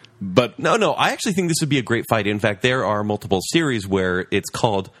 fine, but No, I actually think this would be a great fight. In fact, there are multiple series where it's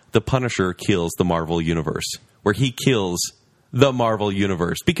called The Punisher Kills the Marvel Universe, where he kills the Marvel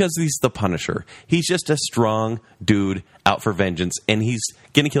Universe because he's the Punisher. He's just a strong dude out for vengeance, and he's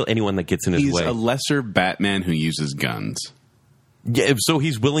going to kill anyone that gets in his he's way. a lesser Batman who uses guns. Yeah, so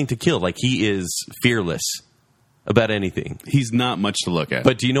he's willing to kill. Like, he is fearless about anything. He's not much to look at.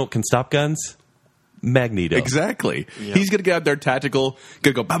 But do you know what can stop guns? Magneto. Exactly. He's going to get out there tactical,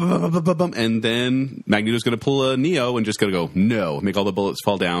 going to go bum, bum, bum, bum, bum, bum, and then Magneto's going to pull a Neo and just going to go, no, make all the bullets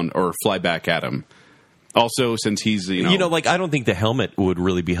fall down or fly back at him. Also, since he's, You know, like, I don't think the helmet would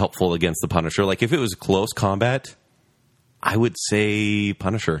really be helpful against the Punisher. Like, if it was close combat, I would say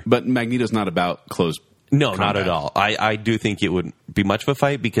Punisher. But Magneto's not about close No, combat. not at all. I do think it would be much of a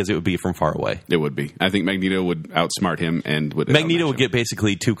fight because it would be from far away. It would be. I think Magneto would outsmart him and would Magneto outmatch would him. get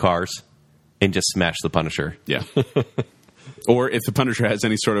basically 2 cars and just smash the Punisher. Yeah. Or if the Punisher has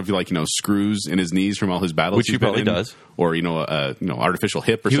any sort of screws in his knees from all his battles, Which he he's been probably in, does. or artificial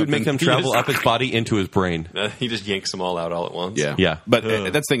hip or He something. would make them travel up his body into his brain. He just yanks them all out all at once. Yeah, Yeah. But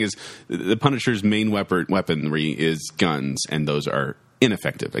that's the thing is, the Punisher's main weaponry is guns, and those are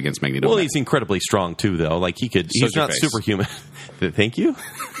ineffective against Magneto. Well, he's incredibly strong too, though. Like he's So's your not face. superhuman. Thank you.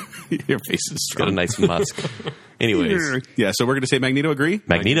 Your face is Got a strong. nice musk. Anyways, Yeah, so we're going to say Magneto. Agree?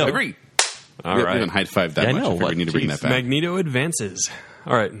 Magneto. Agree. All We right. haven't high-fived that Yeah, I much. know. I figured What? we need to bring Jeez. that back. Magneto advances.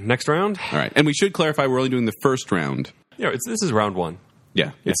 All right, next round. All right, and we should clarify we're only doing the first round. Yeah, this is round 1.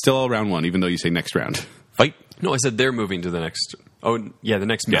 Yeah, it's still all round 1, even though you say next round. fight. No, I said they're moving to the next. Oh, yeah, the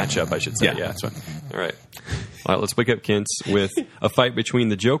next matchup, I should say. Yeah, Yeah, that's fine. All right. All right, let's wake up Kintz with a fight between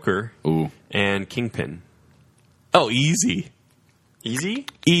the Joker Ooh. and Kingpin. Oh, easy. Easy?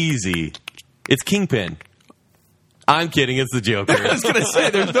 Easy. It's Kingpin. I'm kidding. It's the Joker. I was going to say,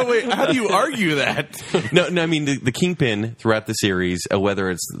 there's no way. How do you argue that? No, I mean the Kingpin throughout the series, whether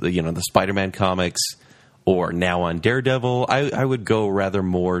it's the Spider-Man comics or now on Daredevil, I would go rather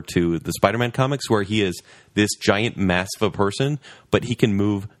more to the Spider-Man comics where he is this giant mass of a person, but he can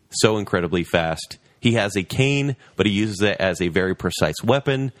move so incredibly fast. He has a cane, but he uses it as a very precise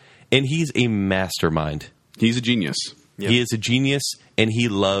weapon, and he's a mastermind. He's a genius. He is a genius, and he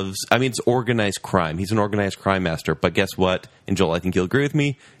loves... I mean, it's organized crime. He's an organized crime master. But guess what? And Joel, I think you'll agree with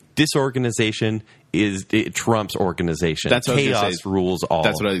me. Disorganization it trumps organization. That's what I was gonna Chaos say. rules all.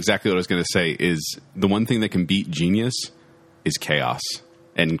 That's exactly what I was going to say. Is the one thing that can beat genius is chaos.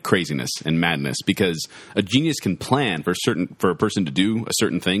 and craziness and madness, because a genius can plan for a person to do a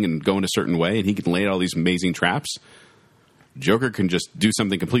certain thing and go in a certain way, and he can lay out all these amazing traps. Joker can just do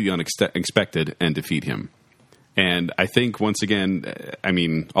something completely unexpected and defeat him. And I think, once again, I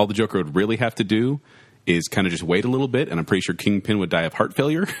mean, all the Joker would really have to do is kind of just wait a little bit, and I'm pretty sure Kingpin would die of heart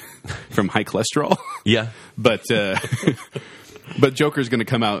failure from high cholesterol. Yeah. But Joker's going to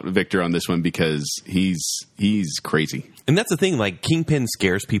come out victor on this one because he's crazy. And that's the thing, like, Kingpin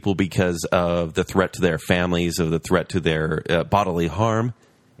scares people because of the threat to their families, of the threat to their bodily harm,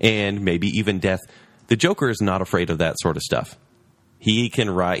 and maybe even death. The Joker is not afraid of that sort of stuff. He can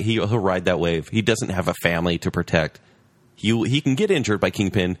ride. He'll ride that wave. He doesn't have a family to protect. He can get injured by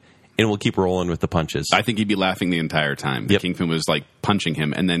Kingpin, and will keep rolling with the punches. I think he'd be laughing the entire time. The Kingpin was like punching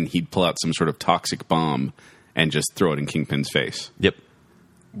him, and then he'd pull out some sort of toxic bomb and just throw it in Kingpin's face. Yep.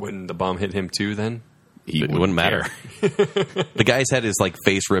 Wouldn't the bomb hit him too? Then it wouldn't matter. The guy's had his like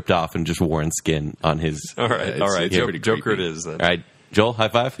face ripped off and just worn skin on his. All right. Joker creepy. it is. Then. All right, Joel, high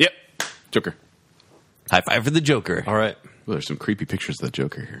five. Yep, Joker. High five for the Joker. All right. Well, there's some creepy pictures of the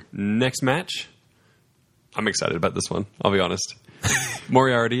Joker here. Next match. I'm excited about this one. I'll be honest.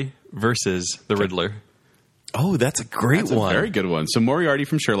 Moriarty versus the Riddler. Oh, that's a great one. A very good one. So Moriarty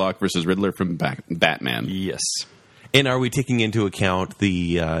from Sherlock versus Riddler from Batman. Yes. And are we taking into account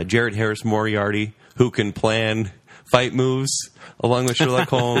the Jared Harris Moriarty, who can plan fight moves along with Sherlock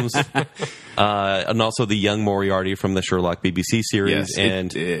Holmes, and also the young Moriarty from the Sherlock BBC series,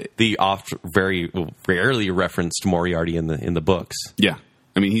 the very rarely referenced Moriarty in the books? Yeah,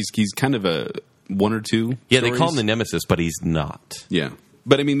 I mean he's kind of a one or two. Yeah, stories. They call him the Nemesis, but he's not. Yeah,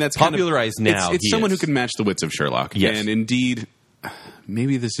 but I mean that's popularized kind of, now. It's someone who can match the wits of Sherlock. Yes. And indeed,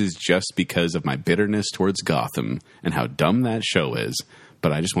 maybe this is just because of my bitterness towards Gotham and how dumb that show is.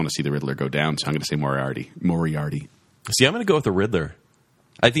 But I just want to see the Riddler go down, so I'm going to say Moriarty. See, I'm going to go with the Riddler.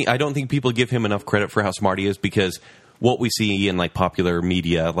 I don't think people give him enough credit for how smart he is, because what we see in like popular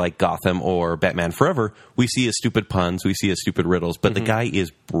media, like Gotham or Batman Forever, we see as stupid puns, we see as stupid riddles. But the guy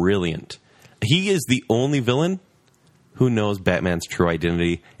is brilliant. He is the only villain who knows Batman's true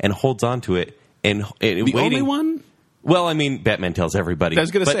identity and holds on to it. And only one? Well, I mean, Batman tells everybody. I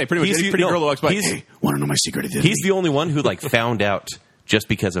was going to say, pretty much any pretty girl who walks by, hey, want to know my secret identity? He's the only one who like found out just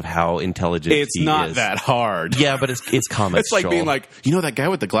because of how intelligent he is. It's not that hard. Yeah, but it's comics. It's like being like, that guy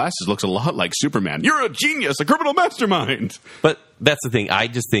with the glasses looks a lot like Superman. You're a genius, a criminal mastermind. But that's the thing. I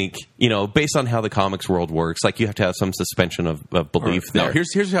just think, based on how the comics world works, like you have to have some suspension of belief there. No,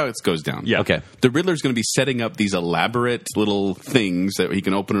 here's how it goes down. Yeah. Okay. The Riddler's going to be setting up these elaborate little things that he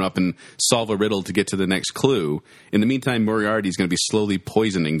can open it up and solve a riddle to get to the next clue. In the meantime, Moriarty's going to be slowly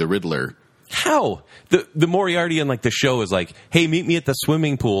poisoning the Riddler. How? The Moriarty in like the show is like, hey, meet me at the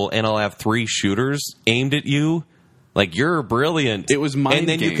swimming pool and I'll have 3 shooters aimed at you. Like, you're brilliant. It was mind And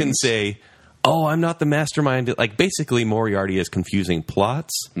then games. you can say, oh, I'm not the mastermind. Like, basically, Moriarty is confusing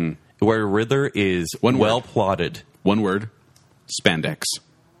plots, where Riddler is well plotted. One word, spandex.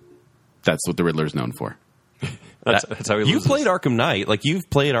 That's what the Riddler's known for. That's how he loses. You played Arkham Knight. Like, you've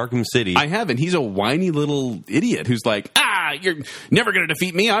played Arkham City. I haven't. He's a whiny little idiot who's like, you're never going to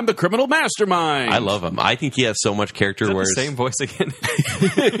defeat me. I'm the criminal mastermind. I love him. I think he has so much character. Is that the same voice again?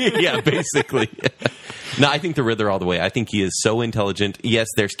 Yeah, basically. No, I think the Riddler all the way. I think he is so intelligent. Yes,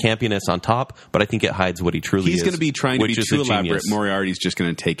 there's campiness on top, but I think it hides what he truly is. He's going to be trying to be too elaborate. Moriarty's just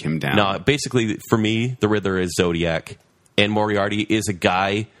going to take him down. No, basically, for me, the Riddler is Zodiac, and Moriarty is a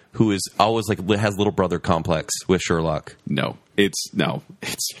guy who is always like has little brother complex with Sherlock.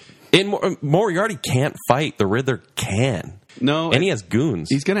 And Moriarty can't fight. The Riddler can. No, and he has goons.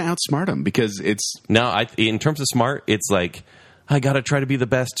 He's going to outsmart him because it's in terms of smart, it's like I got to try to be the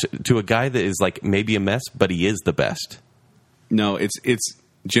best to a guy that is like maybe a mess, but he is the best. No, it's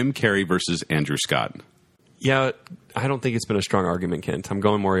Jim Carrey versus Andrew Scott. Yeah, I don't think it's been a strong argument, Kent. I'm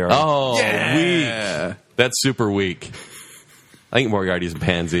going Moriarty. Oh, yeah. Weak. That's super weak. I think Moriarty's a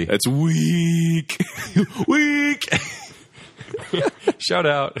pansy. That's weak. Weak. Shout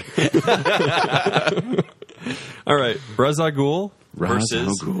out. All right. Ra's al Ghul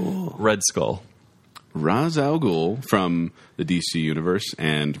versus Red Skull. Ra's al Ghul from the DC universe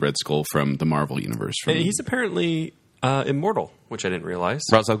and Red Skull from the Marvel universe. And he's apparently immortal, which I didn't realize.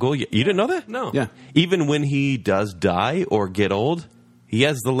 Ra's al Ghul, you didn't know that? No. Yeah. Even when he does die or get old, he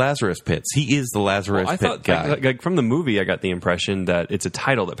has the Lazarus Pits. He is the Lazarus Pit guy. Like from the movie, I got the impression that it's a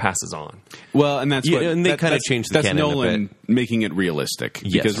title that passes on. Well, and that's what... And they kind of changed the canon canon Nolan a bit. Making it realistic.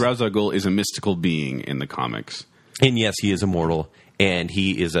 Yes. Because Ra's al Ghul is a mystical being in the comics. And yes, he is immortal. And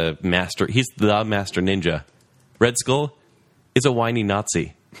he is a master. He's the master ninja. Red Skull is a whiny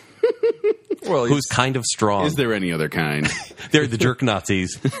Nazi. Well, who's kind of strong. Is there any other kind? They're the jerk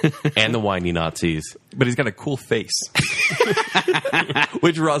Nazis and the whiny Nazis, but he's got a cool face.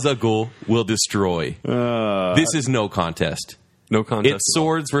 which Ra's al Ghul will destroy. This is no contest. No contest. It's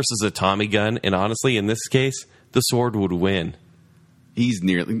swords versus a Tommy gun, and honestly, in this case, the sword would win.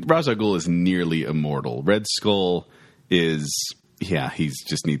 Ra's al Ghul is nearly immortal. Red Skull is, he's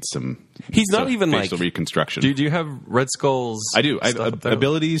just needs some. He's not even facial reconstruction. Do you have Red Skull's? I do. I have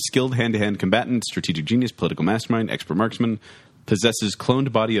abilities: skilled hand-to-hand combatant, strategic genius, political mastermind, expert marksman. Possesses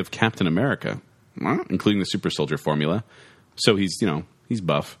cloned body of Captain America, including the super soldier formula. So he's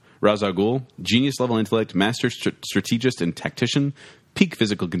buff. Ra's al Ghul, genius level intellect, master strategist and tactician, peak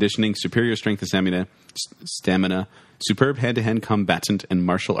physical conditioning, superior strength and stamina, superb hand-to-hand combatant and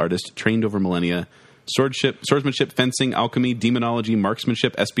martial artist, trained over millennia, swordsmanship, fencing, alchemy, demonology,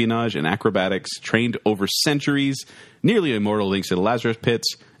 marksmanship, espionage, and acrobatics, trained over centuries, nearly immortal, links to the Lazarus Pits,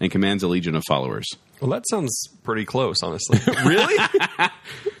 and commands a legion of followers. Well, that sounds pretty close, honestly. Really?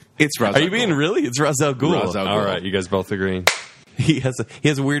 It's Ra's al Ghul. Are you being really? It's Ra's al Ghul. Ra's al Ghul. All right, you guys both agreeing. He has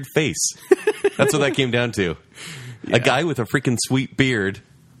a weird face. That's what that came down to. Yeah. A guy with a freaking sweet beard,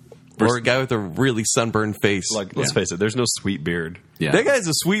 or a guy with a really sunburned face. Let's face it, there's no sweet beard. Yeah. That guy's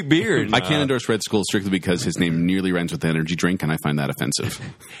a sweet beard. I can't endorse Red Skull strictly because his name nearly rhymes with energy drink, and I find that offensive.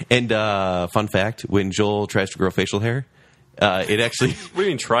 And fun fact: when Joel tries to grow facial hair, it actually What do you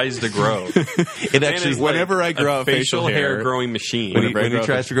mean tries to grow? it actually whenever I grow a facial hair growing machine. when he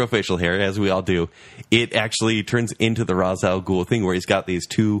tries to grow facial hair, as we all do, it actually turns into the Ra's al Ghul thing where he's got these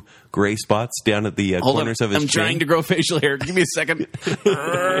two gray spots down at the corners of his I'm chin. trying to grow facial hair. Give me a second.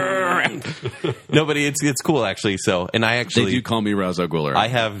 No, but it's cool actually. So, and I They actually do call me Ra's al Ghul. I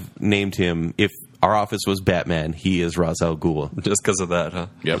have named him. If our office was Batman, he is Ra's al Ghul, Just because of that, huh?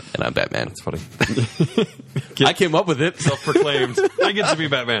 Yep. and I'm Batman. It's funny. I came up with it. Self-proclaimed. I get to be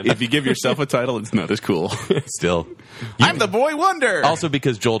Batman. If you give yourself a title, it's not as cool. Still, I'm the boy wonder. also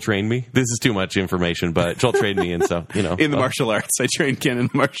because Joel trained me. This is too much information, but Joel trained me, and so in the martial arts, I trained Ken in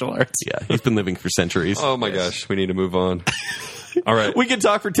the martial arts. Yeah, he's been living for centuries. Oh my gosh, we need to move on. All right. We can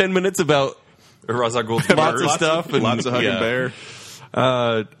talk for 10 minutes about Ra's al Ghul's lots of murders. stuff. And, Lots of hug and bear.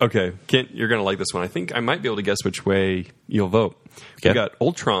 Okay, Kent, you're going to like this one. I think I might be able to guess which way you'll vote. Okay. We got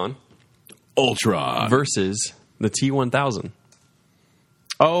Ultron Ultron. versus the T-1000.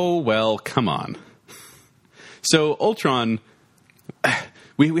 Oh, well, come on. So, Ultron,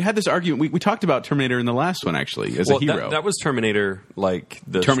 we had this argument. We talked about Terminator in the last one, actually, as a hero. That was Terminator, like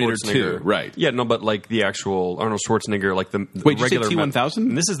the Terminator Schwarzenegger. 2, right. Yeah, no, but like the actual Arnold Schwarzenegger, like the Wait, did regular you say T-1000?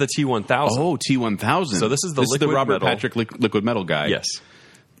 And this is the T-1000. Oh, T-1000. So this is the liquid Robert metal. Patrick liquid metal guy. Yes.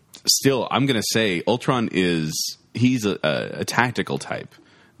 Still, I'm going to say Ultron he's a tactical type.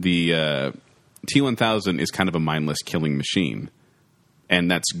 The T-1000 is kind of a mindless killing machine. And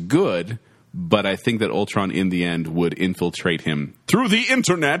that's good, but I think that Ultron in the end would infiltrate him through the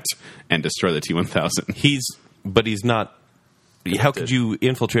internet and destroy the T-1000. But he's not. How could you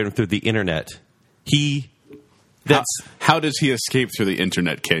infiltrate him through the internet? How does he escape through the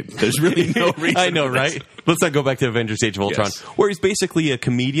internet, Kate? There's really no reason. I know, for this. right? Let's not go back to Avengers Age of Ultron, Yes. where he's basically a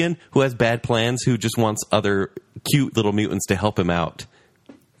comedian who has bad plans, who just wants other cute little mutants to help him out.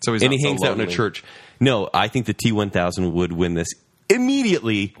 So he's And not he so hangs out in a lonely. church. No, I think the T-1000 would win this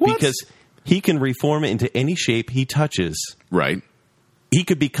immediately because he can reform into any shape he touches. Right. He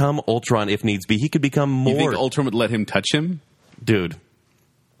could become Ultron if needs be. He could become more. You think Ultron would let him touch him? Dude.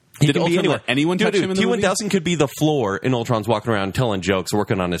 He Did can be Ultron anywhere. let anyone touch him in the movie? T-1000 could be the floor, and Ultron's walking around telling jokes,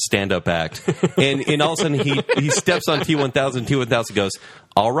 working on his stand-up act. and all of a sudden, he steps on T-1000. T-1000 goes,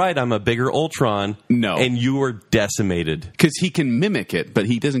 all right, I'm a bigger Ultron. No. And you are decimated. Because he can mimic it, but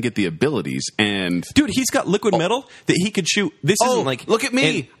he doesn't get the abilities. And Dude, he's got liquid metal that he could shoot. This isn't like... look at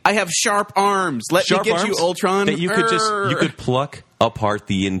me! I have sharp arms. Let me Sharp get arms you, Ultron. that you could pluck apart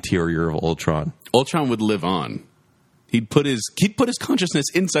the interior of Ultron. Ultron would live on. He'd put his consciousness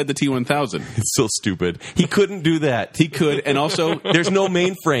inside the T-1000. It's so stupid. He couldn't do that. He could, and also There's no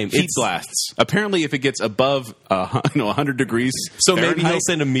mainframe. heat blasts. Apparently, if it gets above 100 degrees, So maybe he'll Fahrenheit,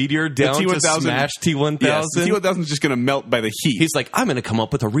 send a meteor down to T-1000 smash T-1000. Yes, the T-1000 is just going to melt by the heat. He's like, I'm going to come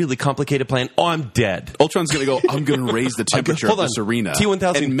up with a really complicated plan. Oh, I'm dead. Ultron's going to go, I'm going to raise the temperature Hold of on. this arena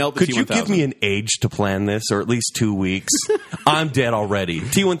T-1000, and melt the could T-1000. you give me an age to plan this, or at least 2 weeks? I'm dead already.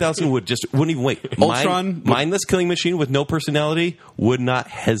 T-1000 wouldn't even wait. Ultron- mindless killing machine with no personality would not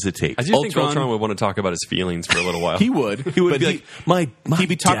hesitate. I do think Ultron would want to talk about his feelings for a little while. He would. He would but be like, my he'd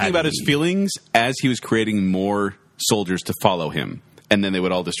be talking daddy. about his feelings as he was creating more soldiers to follow him. And then they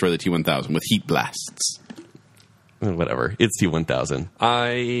would all destroy the T-1000 with heat blasts. Whatever. It's T-1000.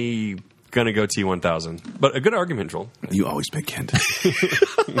 I gonna go T-1000, but a good argument, Joel. You always pick Kent.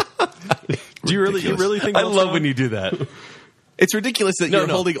 Do you really think? I love when you do that. It's ridiculous that you're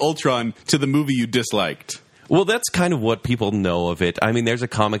holding Ultron to the movie you disliked. Well, that's kind of what people know of it. I mean, there's a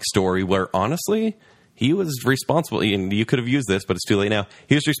comic story where, honestly, he was responsible, and you could have used this, but it's too late now.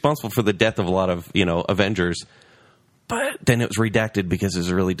 He was responsible for the death of a lot of, Avengers, but then it was redacted because it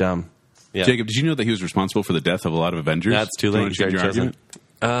was really dumb. Yeah. Jacob, did you know that he was responsible for the death of a lot of Avengers? That's too late. Do you want to change your argument?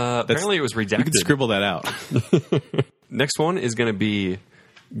 Apparently, it was redacted. You can scribble that out. Next one is going to be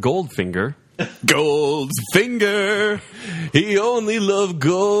Goldfinger. Goldfinger, he only loved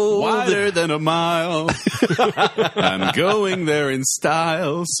gold. wider than a mile. I'm going there in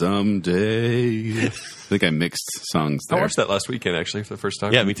style someday. I think I mixed songs there. I watched that last weekend, actually, for the first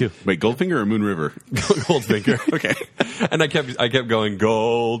time. Yeah, me too. Wait, Goldfinger or Moon River? Goldfinger. Okay. And I kept going,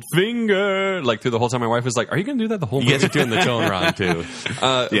 Goldfinger, like through the whole time. My wife was like, "Are you going to do that the whole movie?" You guys are doing the tone wrong, too.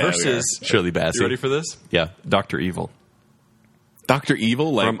 Versus Shirley Bassey. You ready for this? Yeah. Dr. Evil. Dr.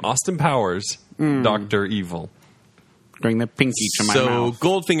 Evil? Like, From Austin Powers, Dr. Evil. bring the pinky to my So, mouth.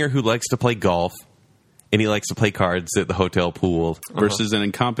 Goldfinger, who likes to play golf, and he likes to play cards at the hotel pool, Versus an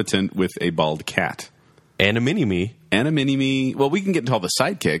incompetent with a bald cat. and a mini-me. And a mini-me. Well, we can get into all the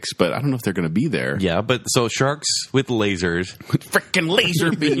sidekicks, but I don't know if they're going to be there. Yeah, but so sharks with lasers. With frickin'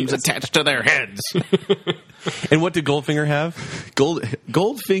 laser beams attached to their heads. And what did Goldfinger have?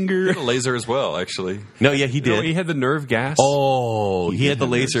 Goldfinger. A laser as well, actually. No, yeah, he did. No, he had the nerve gas. Oh, he had the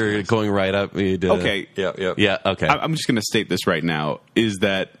laser going right up. Okay. Yeah. Okay. I'm just going to state this right now, is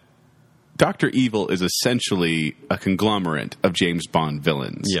that Dr. Evil is essentially a conglomerate of James Bond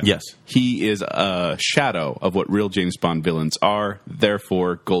villains. Yeah. Yes. He is a shadow of what real James Bond villains are,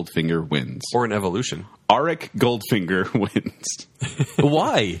 therefore Goldfinger wins. Or an evolution. Auric Goldfinger wins.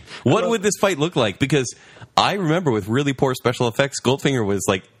 Why? What would this fight look like? Because I remember with really poor special effects, Goldfinger was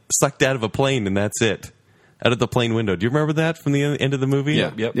like sucked out of a plane and that's it. Out of the plane window. Do you remember that from the end of the movie?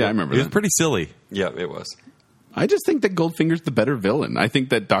 Yep. Yeah, I remember It was that. pretty silly. Yeah, it was. I just think that Goldfinger's the better villain. I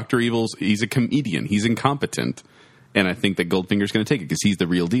think that Dr. Evil's, he's a comedian. He's incompetent. And I think that Goldfinger's going to take it because he's the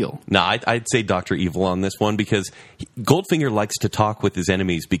real deal. No, I'd say Dr. Evil on this one because Goldfinger likes to talk with his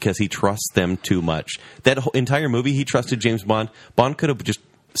enemies because he trusts them too much. That whole entire movie, he trusted James Bond. Bond could have just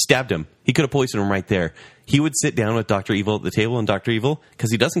stabbed him. He could have poisoned him right there. He would sit down with Dr. Evil at the table, and Dr. Evil,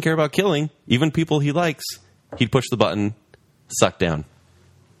 because he doesn't care about killing, even people he likes, he'd push the button, suck down.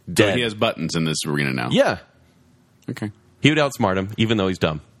 So Dead. he has buttons in this arena now. Yeah. Okay. He would outsmart him, even though he's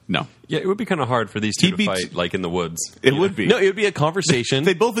dumb. No. Yeah, it would be kind of hard for these two He'd to be fight, like in the woods. It would be. No, it would be a conversation.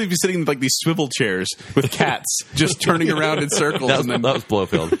 They'd both be sitting in like these swivel chairs with cats just turning around in circles. that was and then,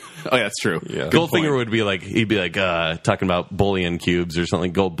 Blofeld. oh, yeah, that's true. Yeah. Good Goldfinger point. would be like, he'd be like talking about bullion cubes or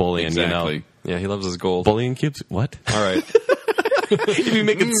something, gold bullion, Exactly. you know. Yeah, he loves his gold. Bullion cubes? What? All right. He'd be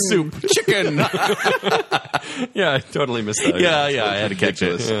making soup. Chicken. Yeah, I totally missed that. Yeah, I had to catch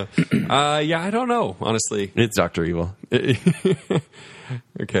it. Yeah, I don't know, honestly. It's Dr. Evil.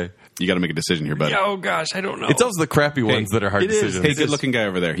 Okay. You got to make a decision here, buddy. Oh, gosh, I don't know. It's always the crappy ones that are hard it is. decisions. Hey, good-looking guy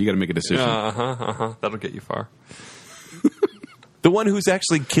over there. You got to make a decision. That'll get you far. The one who's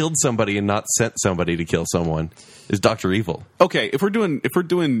actually killed somebody and not sent somebody to kill someone is Dr. Evil. Okay, if we're doing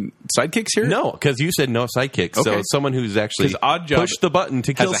sidekicks here, No, because you said no sidekick. So Okay. someone who's actually 'Cause Odd Job pushed the button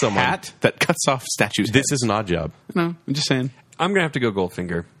to has kill a someone. hat that cuts off statues. This is an odd job. no. I'm just saying. I'm going to have to go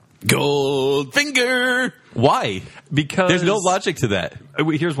Goldfinger. Goldfinger. Why? Because There's no logic to that.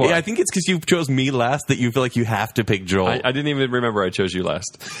 Here's why. Yeah, I think it's because you chose me last that you feel like you have to pick Joel. I didn't even remember I chose you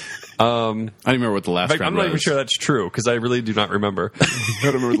last. I don't remember what the last In fact, round I'm not was. even sure that's true because I really do not remember. I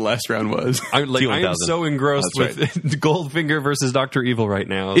don't remember what the last round was. I am T1000. so engrossed That's with Goldfinger versus Dr. Evil right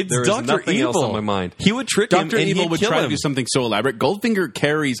now. it's There is Dr. nothing Evil. else on my mind. He would trick him Dr. and Evil he'd would kill try him. to do something so elaborate. Goldfinger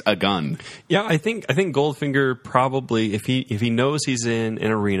carries a gun. Yeah, I think Goldfinger probably if he knows he's in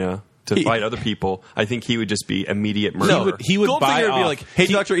an arena to fight other people, I think he would just be immediate murderer. He would Goldfinger buy would be off. like, "Hey,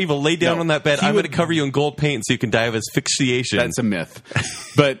 Dr. Evil, lay down No, on that bed. he I'm would- going to cover you in gold paint so you can die of asphyxiation." That's a myth.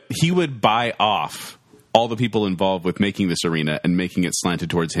 But he would buy off all the people involved with making this arena and making it slanted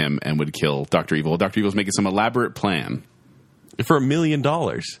towards him and would kill Dr. Evil. Dr. Evil's making some elaborate plan. For $1 million.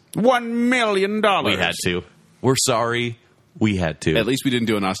 $1 million. We had to. We're sorry. We had to. At least we didn't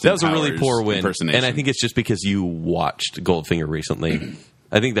do an Austin That was a really Powers poor win. impersonation. And I think it's just because you watched Goldfinger recently.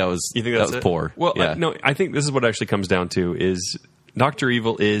 I think that was, You think that that's was it? poor. Well, yeah. no, I think this is what it actually comes down to is Dr.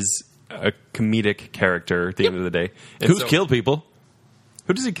 Evil is a comedic character at the end of the day. And Who's so- killed people?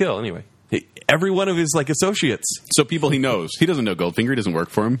 Who does he kill anyway? Every one of his like associates. So people he knows. He doesn't know Goldfinger. He doesn't work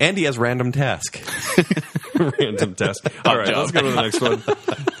for him. And he has random task. Random test. All right, job. let's go to the next one.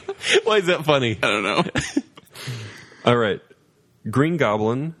 Why is that funny? I don't know. All right. Green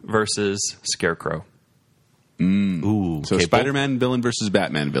Goblin versus Scarecrow. Ooh. So okay, Spider-Man villain versus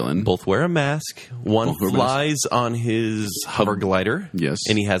Batman villain. Both wear a mask. One Both wear a flies on his hover glider. Yes.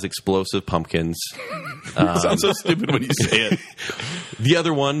 And he has explosive pumpkins. It sounds so stupid when you say it. The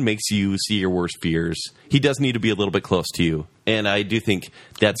other one makes you see your worst fears. He does need to be a little bit close to you. And I do think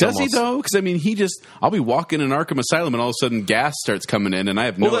that's Does almost... he, though? Because, I mean, I'll be walking in Arkham Asylum and all of a sudden gas starts coming in and I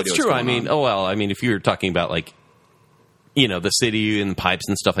have no Well, idea that's what's true. going on. I mean, if you're talking about, like, you know, the city and pipes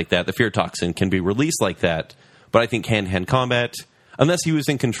and stuff like that, the fear toxin can be released like that. But I think hand-to-hand combat, unless he was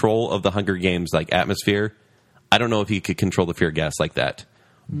in control of the Hunger Games, like, atmosphere, I don't know if he could control the fear gas like that.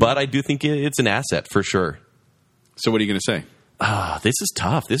 But I do think it's an asset for sure. So what are you going to say? This is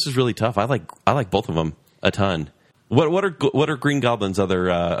tough. This is really tough. I like both of them a ton. What are Green Goblin's other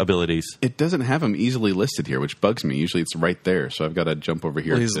abilities? It doesn't have him easily listed here, which bugs me. Usually it's right there, so I've got to jump over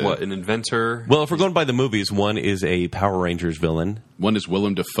here. Well, he's an inventor? Well, if we're going by the movies, one is a Power Rangers villain. One is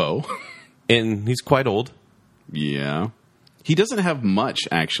Willem Dafoe. And he's quite old. Yeah. He doesn't have much,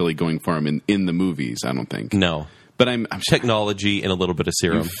 actually, going for him in the movies, I don't think. No. But I'm Technology and a little bit of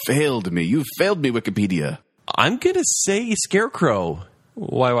serum. You failed me. You failed me, Wikipedia. I'm going to say Scarecrow.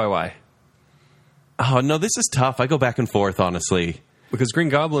 Why? Oh, no, this is tough. I go back and forth, honestly. Because Green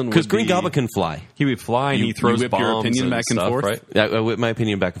Goblin Goblin can fly. He would fly and he throws whip bombs your opinion back and stuff, forth? right? I whip my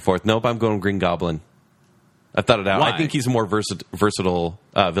opinion back and forth. Nope, I'm going Green Goblin. I thought it out. Why? I think he's a more versatile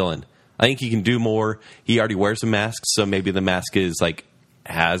villain. I think he can do more. He already wears a mask, so maybe the mask is like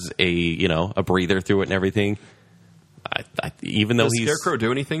has a breather through it and everything. Even though Does he's Scarecrow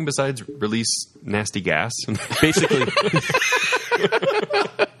do anything besides release nasty gas? basically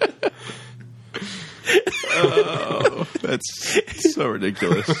That's so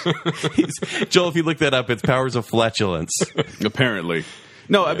ridiculous. Joel, if you look that up, it's powers of flatulence. Apparently.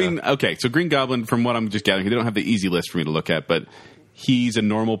 No, I mean, okay, so Green Goblin, from what I'm just gathering, they don't have the easy list for me to look at, but he's a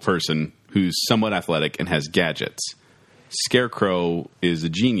normal person who's somewhat athletic and has gadgets. Scarecrow is a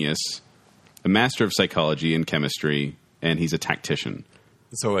genius, a master of psychology and chemistry, and he's a tactician.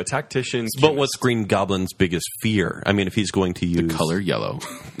 So a tactician. But what's Green Goblin's biggest fear? I mean, if he's going to use Color yellow.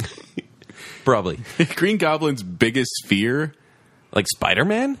 probably Green Goblin's biggest fear? like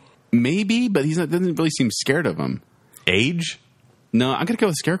Spider-Man, Maybe, but doesn't really seem scared of him. age. No, I'm going to go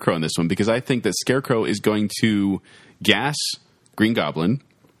with Scarecrow on this one because I think that Scarecrow is going to gas Green Goblin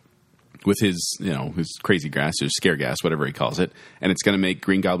with his crazy gas, or scare gas, whatever he calls it, and it's going to make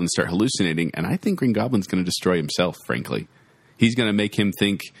Green Goblin start hallucinating, and I think Green Goblin's going to destroy himself, frankly. He's going to make him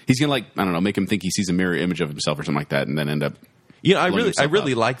think, make him think he sees a mirror image of himself or something like that, and then end up I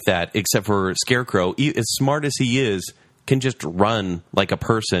really like that, except for Scarecrow, as smart as he is, can just run like a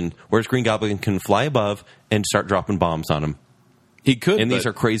person, whereas Green Goblin can fly above and start dropping bombs on him. He could, and these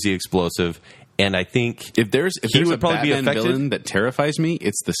are crazy explosive. And I think if there's would a probably be Batman effective. villain that terrifies me,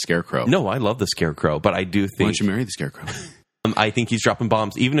 it's the Scarecrow. No, I love the Scarecrow, but I do Why think don't you marry the Scarecrow? I think he's dropping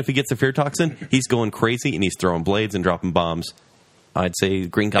bombs. Even if he gets a fear toxin, he's going crazy and he's throwing blades and dropping bombs. I'd say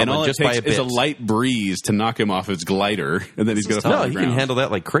Green Goblin And all just it by takes a bit. is a light breeze to knock him off his glider, and then he's going to fall No, on he the can ground. handle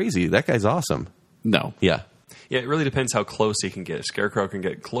that like crazy. That guy's awesome. No. Yeah. Yeah, it really depends how close he can get. If Scarecrow can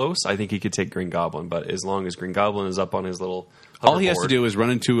get close, I think he could take Green Goblin. But as long as Green Goblin is up on his little hoverboard, All he has to do is run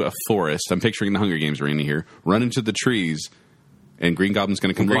into a forest. I'm picturing the Hunger Games arena here. Run into the trees, and Green Goblin's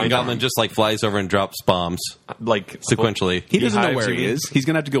going to come Green right Goblin just like flies over and drops bombs like sequentially. He doesn't know beehives, where you he mean? is. He's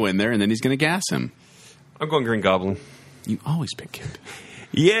going to have to go in there, and then he's going to gas him. I'm going Green Goblin. You always pick kid.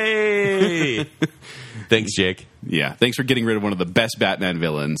 Yay! Thanks, Jake. Yeah, thanks for getting rid of one of the best Batman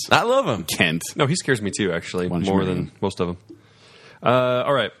villains, I love him. Kent. No, he scares me too, actually, Why don't you more marry than him? most of them.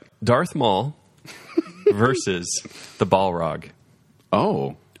 All right, Darth Maul versus the Balrog.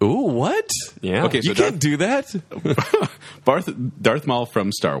 Oh. Ooh, what? Yeah. Okay, so You can't do that. Darth Maul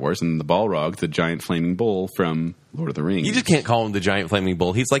from Star Wars, and the Balrog, the giant flaming bull from Lord of the Rings. You just can't call him the giant flaming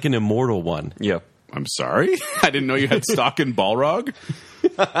bull. He's like an immortal one. Yeah. I'm sorry? I didn't know you had stock in Balrog.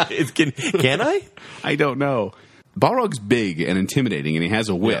 Can I? I don't know. Balrog's big and intimidating, and he has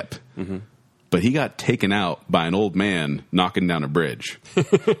a whip. Yeah. Mm-hmm. But he got taken out by an old man knocking down a bridge.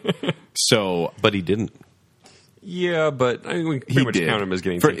 But he didn't. Yeah, but I mean, we pretty He much did. count him as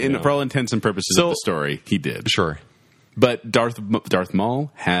getting for, taken out. for all intents and purposes of the story, he did. Sure. But Darth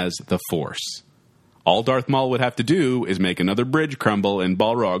Maul has the Force. All Darth Maul would have to do is make another bridge crumble, and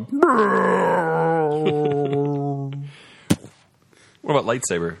Balrog. What about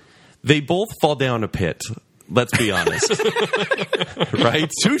lightsaber? They both fall down a pit. Let's be honest. Right?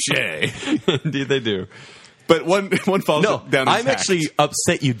 Touche. Indeed, they do. But one falls No, down. I'm intact. actually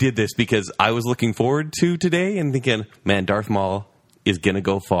upset you did this because I was looking forward to today and thinking, man, Darth Maul is going to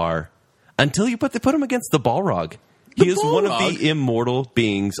go far. Until they put him against the Balrog. He is one of the immortal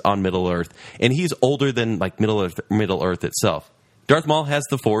beings on Middle Earth, and he's older than like Middle Earth itself. Darth Maul has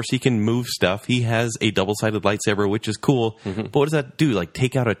the Force. He can move stuff. He has a double-sided lightsaber, which is cool. Mm-hmm. But what does that do? Like,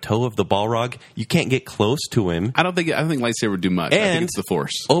 take out a toe of the Balrog? You can't get close to him. I don't think lightsaber would do much. And I think it's the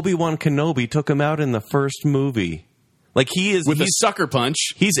Force. Obi-Wan Kenobi took him out in the first movie. Like, he's a sucker punch.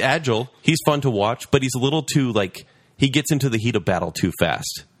 He's agile. He's fun to watch, but he's a little too, like, he gets into the heat of battle too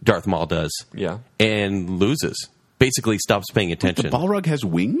fast. Darth Maul does. Yeah. And loses. Basically stops paying attention. Wait, the Balrog has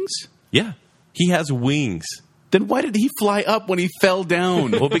wings? Yeah. He has wings. Then why did he fly up when he fell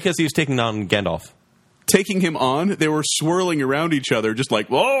down? Well, because he was taking on Gandalf. Taking him on? They were swirling around each other, just like,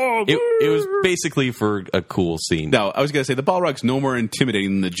 whoa! It was basically for a cool scene. No, I was going to say, the Balrog's no more intimidating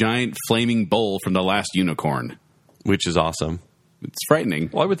than the giant flaming bull from The Last Unicorn. Which is awesome. It's frightening.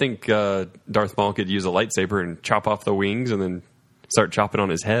 Well, I would think Darth Maul could use a lightsaber and chop off the wings and then start chopping on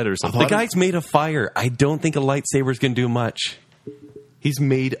his head or something. The guy's made of fire. I don't think a lightsaber's going to do much. He's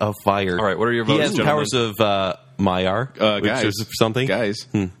made of fire. All right, what are your votes, He has gentlemen? powers of Maiar, which guys, is something. Guys,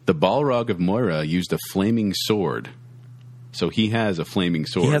 the Balrog of Moira used a flaming sword. So he has a flaming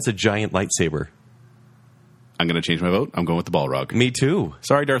sword. He has a giant lightsaber. I'm going to change my vote. I'm going with the Balrog. Me too.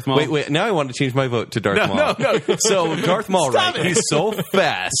 Sorry, Darth Maul. Wait. Now I want to change my vote to Darth Maul. No. So Darth Maul, right? He's so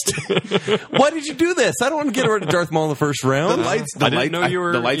fast. Why did you do this? I don't want to get rid of Darth Maul in the first round. I didn't know you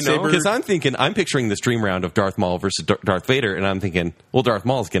were, the lightsaber. Because I'm picturing the stream round of Darth Maul versus Darth Vader, and I'm thinking, well, Darth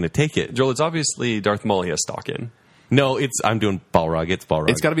Maul's going to take it. Joel, it's obviously Darth Maul he has stock in. No, I'm doing Balrog. It's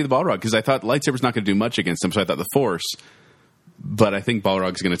Balrog. It's got to be the Balrog because I thought lightsaber's not going to do much against him, so I thought the Force. But I think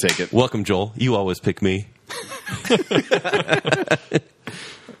Balrog's going to take it. Welcome, Joel. You always pick me.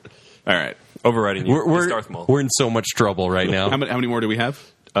 All right. Overriding you. It's Darth Maul. We're in so much trouble right now. How many more do we have?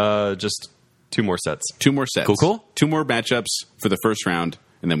 Just 2 more sets. 2 more sets. Cool. 2 more matchups for the first round,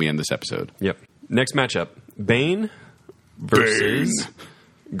 and then we end this episode. Yep. Next matchup. Bane versus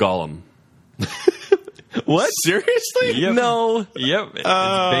Gollum. What? Seriously? Yep. No. Yep. It's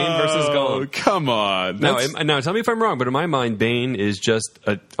Bane versus Gollum. Come on. Now, tell me if I'm wrong, but in my mind, Bane is just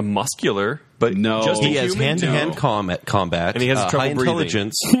a muscular, but No. just He a has human hand-to-hand combat, And he has trouble high breathing.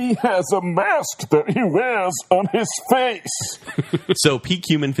 intelligence. He has a mask that he wears on his face. So peak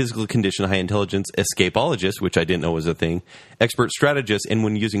human physical condition, high intelligence, escapologist, which I didn't know was a thing, expert strategist, and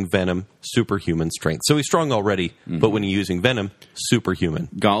when using venom, superhuman strength. So he's strong already, but when he's using venom, superhuman.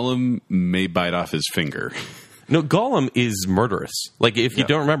 Gollum may bite off his finger. No, Gollum is murderous. Like, if you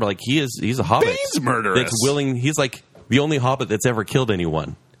don't remember, like, he's a hobbit. Bane's murderous. That's willing. He's like the only hobbit that's ever killed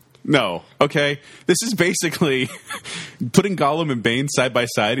anyone. No. Okay. This is basically putting Gollum and Bane side by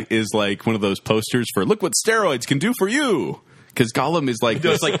side is like one of those posters for look what steroids can do for you. Because Gollum is like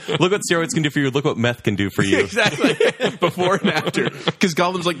It's like, look what steroids can do for you. Look what meth can do for you. exactly before and after. Because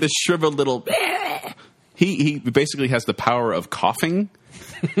Gollum's like this shriveled little. He basically has the power of coughing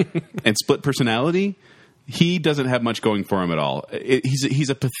and split personality. He doesn't have much going for him at all. He's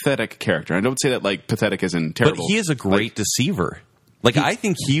a pathetic character. I don't say that like pathetic as in terrible. But he is a great deceiver. Like, I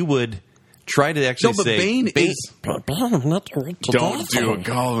think he would try to actually say... Bane is... Don't do a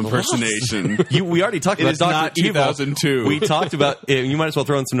Gollum impersonation. We already talked about is not Dr. Evil. 2002. We talked about... You might as well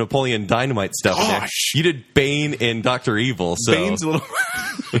throw in some Napoleon Dynamite stuff in there. Gosh. You did Bane and Dr. Evil, so... Bane's a little...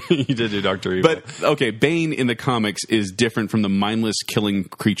 You did do Dr. Evil. But, okay, Bane in the comics is different from the mindless killing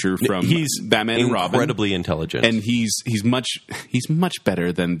creature from Batman and Robin. Incredibly intelligent. And he's much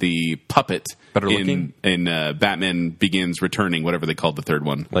better than the puppet Better looking? in Batman Begins Returning, whatever they called the third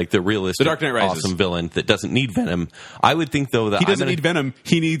one. like the realistic, The Dark Knight Rises. awesome villain that doesn't need venom. I would think, though, that He doesn't need venom.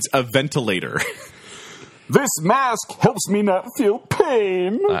 He needs a ventilator. This mask helps me not feel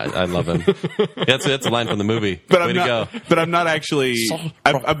pain. I love him. That's a line from the movie. But Way I'm to not. go. But I'm not actually.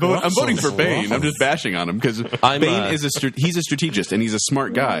 I'm voting for Bane. I'm just bashing on him because Bane is he's a strategist and he's a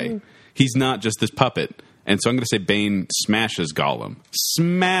smart guy. He's not just this puppet. And so I'm going to say Bane smashes Gollum.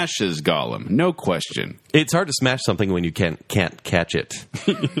 Smashes Gollum, no question. It's hard to smash something when you can't catch it.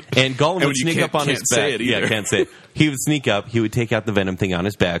 And Gollum when would you sneak can't- up on his can't say back. it either. Can't say it. He would sneak up. He would take out the venom thing on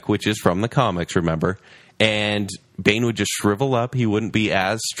his back, which is from the comics, remember? And Bane would just shrivel up. He wouldn't be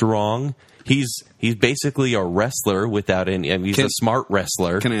as strong. He's basically a wrestler without any. I mean, he's a smart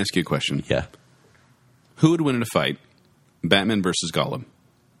wrestler. Can I ask you a question? Yeah, Who would win in a fight? Batman versus Gollum.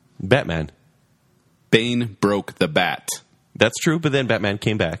 Batman. Bane broke the bat. That's true, but then Batman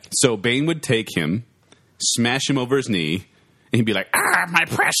came back. So Bane would take him, smash him over his knee, and he'd be like, "Ah, my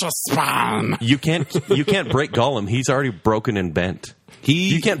precious spawn." You can't break Gollum. He's already broken and bent.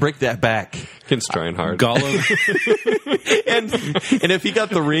 You can't break that back. Ken's trying hard. Gollum. And if he got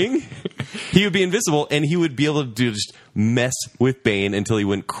the ring, He would be invisible, and he would be able to just mess with Bane until he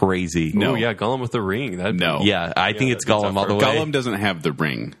went crazy. No. Oh, yeah, Gollum with the ring. No. Yeah, I think it's that'd be Gollum all the way. Gollum doesn't have the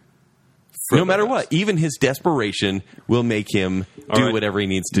ring. No matter what, even his desperation will make him do right. whatever he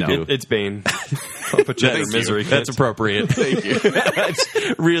needs to do. It's Bane. I'll put you out of Thank you. misery. That's appropriate. Thank you.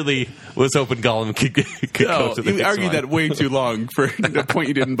 That's really was hoping Gollum could go No, to the you next argued one. that way too long for a point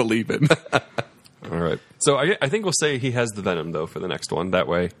you didn't believe in. All right. So I think we'll say he has the venom, though, for the next one. That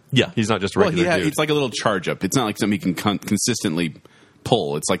way, Yeah. he's not just Well, regular dude. it's like a little charge up. It's not like something you can consistently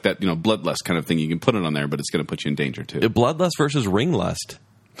pull. It's like that, bloodlust kind of thing. You can put it on there, but it's going to put you in danger too. Bloodlust versus ringlust.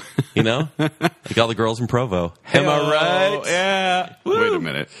 You know? Like all the girls in Provo. Am I right? Yeah. Woo. Wait a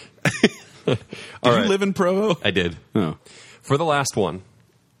minute. Did you live in Provo? I did. Oh. For the last one,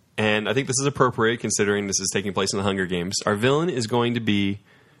 and I think this is appropriate considering this is taking place in the Hunger Games, our villain is going to be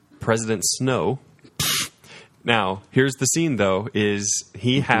President Snow. Now, here's the scene, though, is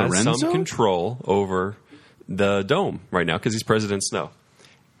he has Lorenzo? some control over the dome right now because he's President Snow.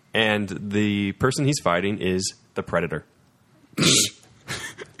 And the person he's fighting is the Predator.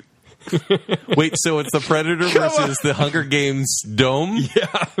 Wait, so it's the Predator versus the Hunger Games dome?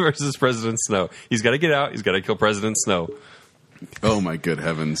 Yeah, versus President Snow. He's got to get out. He's got to kill President Snow. Oh my good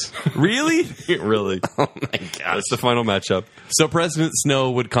heavens. Really? Really. Oh my gosh. That's the final matchup. So President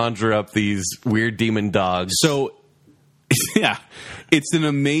Snow would conjure up these weird demon dogs. So, yeah, it's an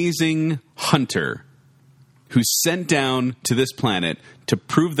amazing hunter who's sent down to this planet to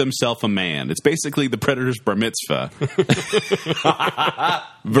prove themselves a man. It's basically the Predator's bar mitzvah.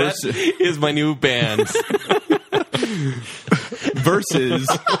 That is my new band. versus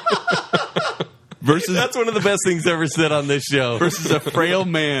That's one of the best things ever said on this show. versus a frail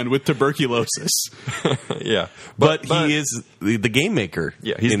man with tuberculosis. Yeah. But he is the game maker.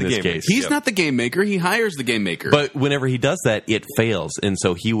 Yeah, he's in the this game case. maker. He's not the game maker. He hires the game maker. But whenever he does that, it fails, and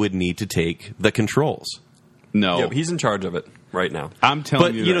so he would need to take the controls. no, Yeah, but he's in charge of it right now. I'm telling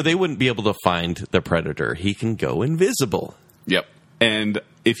But you, that- they wouldn't be able to find the Predator. He can go invisible. Yep. And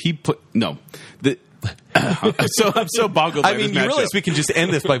if he I'm so boggled. I by mean, this you matchup. realize we can just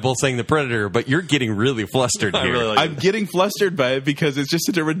end this by both saying the Predator, but you're getting really flustered I here. really like I'm getting flustered by it because it's just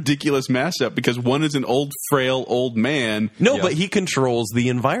such a ridiculous mashup. Because one is an old, frail old man. No, Yeah. but he controls the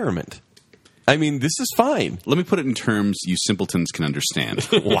environment. I mean, this is fine. Let me put it in terms you simpletons can understand.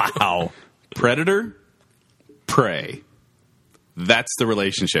 Wow. Predator, prey. That's the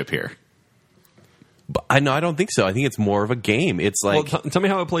relationship here. But I don't think so. I think it's more of a game. It's like Well, tell me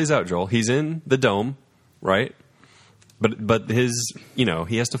how it plays out, Joel. He's in the dome, right? But his, he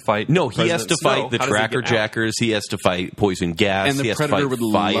has to fight. no, he has President to Snow. fight the How does he tracker get out? jackers. He has to fight poison gas. And he the has Predator to would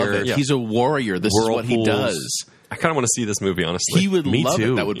fight fire. love it. Yeah. He's a warrior. This is what he Whirlpools. does. I kind of want to see this movie, honestly. He would Me love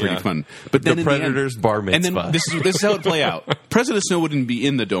too. it. That would be Yeah. fun. But The then in the end- Predator's bar And mitzvah. then this is how it play out. President Snow wouldn't be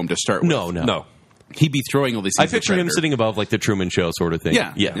in the dome to start with. No. No. He'd be throwing all these I things at picture him Predator. sitting above like the Truman Show sort of thing.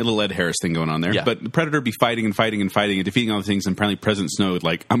 Yeah, yeah. a little Ed Harris thing going on there. Yeah. But the Predator would be fighting and fighting and fighting and defeating all the things, and apparently President Snow would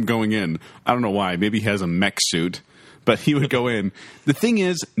like, I'm going in. I don't know why. Maybe he has a mech suit, but he would go in. The thing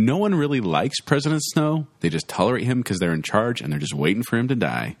is, no one really likes President Snow. They just tolerate him because they're in charge, and they're just waiting for him to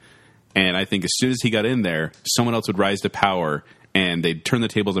die. And I think as soon as he got in there, someone else would rise to power, and they'd turn the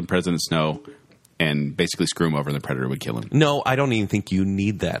tables on President Snow and basically screw him over, and the Predator would kill him. No, I don't even think you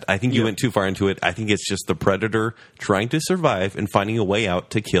need that. I think you went too far into it. I think it's just the Predator trying to survive and finding a way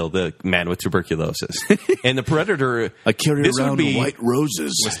out to kill the man with tuberculosis. And the Predator, this would be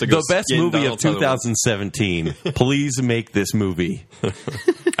roses. the best Skin movie Donald of Sutherland. 2017. Please make this movie.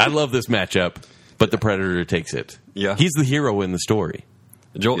 I love this matchup, but the Predator takes it. Yeah. He's the hero in the story.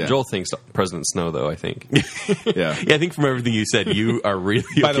 Yeah. Joel thinks President Snow, though, I think. Yeah. Yeah, I think from everything you said, you are really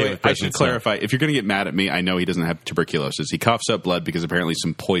By okay the way, with I President should Snow. clarify. If you're going to get mad at me, I know he doesn't have tuberculosis. He coughs up blood because apparently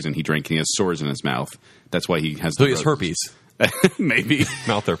some poison he drank and he has sores in his mouth. That's why he has. So the he has roses. herpes. Maybe.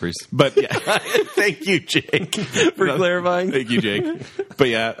 Mouth herpes. But yeah. Thank you, Jake, for clarifying. Thank you, Jake. But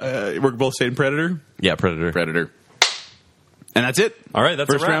yeah, we're both saying Predator. Yeah, Predator. Predator. And that's it. All right, that's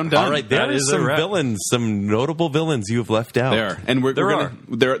First a wrap. round done. All right, That there are is a some wrap. villains, some notable villains you have left out. There are, and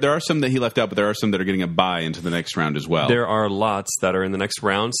there are some that he left out, but there are some that are getting a bye into the next round as well. There are lots that are in the next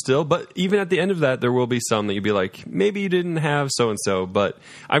round still, but even at the end of that, there will be some that you'd be like, maybe you didn't have so-and-so, but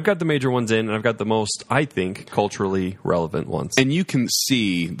I've got the major ones in, and I've got the most, I think, culturally relevant ones. And you can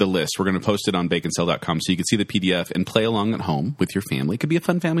see the list. We're going to post it on baconcell.com so you can see the PDF and play along at home with your family. It could be a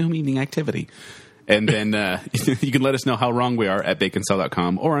fun family home evening activity. And then you can let us know how wrong we are at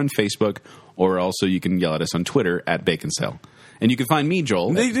baconcell.com or on Facebook, or also you can yell at us on Twitter at baconcell. And you can find me,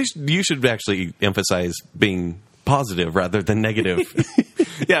 Joel. You should actually emphasize being positive rather than negative.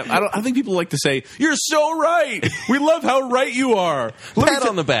 Yeah, I think people like to say, "You're so right. We love how right you are." Pat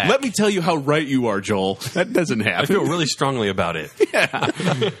on the back. Let me tell you how right you are, Joel. That doesn't happen. I feel really strongly about it.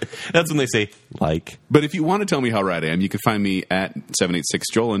 That's when they say, like. But if you want to tell me how right I am, you can find me at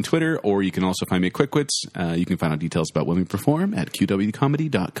 786Joel on Twitter, or you can also find me at QuickWits. You can find out details about when we perform at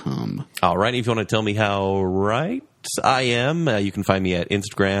qwcomedy.com. All right. If you want to tell me how right I am, you can find me at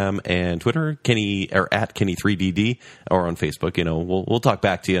Instagram and Twitter, at Kenny3DD, or on Facebook. You know, we'll talk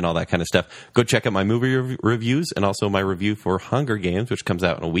back to you and all that kind of stuff. Go check out my movie reviews and also my review for Hunger Games, which comes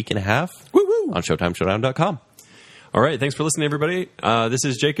out in a week and a half on ShowtimeShowdown.com. All right, thanks for listening, everybody. This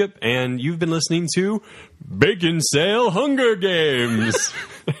is Jacob, and you've been listening to Bacon Sale Hunger Games.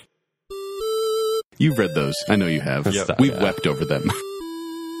 You've read those. I know you have. Yep. We've wept over them.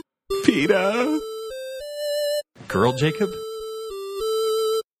 Peter. Girl Jacob?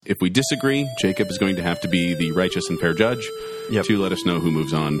 If we disagree, Jacob is going to have to be the righteous and fair judge to let us know who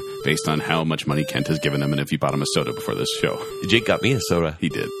moves on based on how much money Kent has given him and if he bought him a soda before this show. Jake got me a soda. He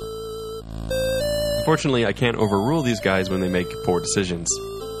did. Unfortunately, I can't overrule these guys when they make poor decisions.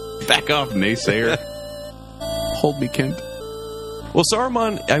 Back off, naysayer. Hold me, Kent. Well,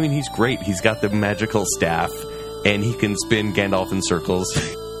 Saruman, I mean, he's great. He's got the magical staff, and he can spin Gandalf in circles.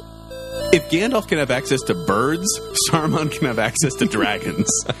 If Gandalf can have access to birds, Saruman can have access to dragons.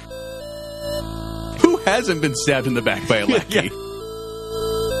 Who hasn't been stabbed in the back by a lackey?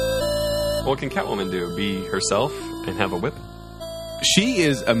 What can Catwoman do? Be herself and have a whip? She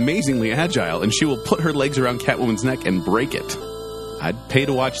is amazingly agile, and she will put her legs around Catwoman's neck and break it. I'd pay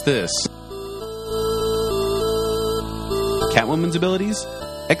to watch this. Catwoman's abilities?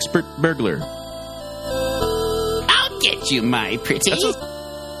 Expert burglar. I'll get you, my pretty.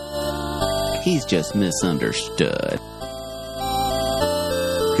 He's just misunderstood.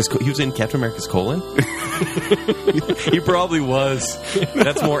 He was in Captain America's colon? He probably was.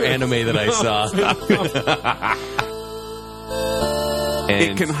 That's more anime than I saw.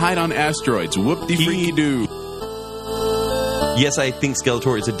 It can hide on asteroids. Whoop-de-freaky-doo. Yes, I think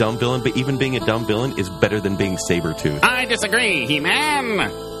Skeletor is a dumb villain, but even being a dumb villain is better than being Sabretooth. I disagree, He-Man.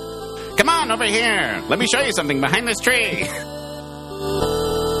 Come on over here. Let me show you something behind this tree.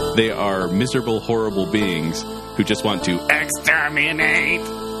 They are miserable, horrible beings who just want to Exterminate.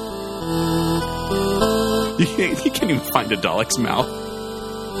 You can't even find a Dalek's mouth.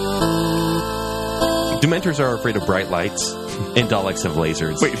 Dementors are afraid of bright lights, and Daleks have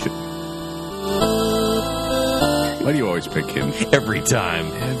lasers. Wait. Why do you always pick him? Every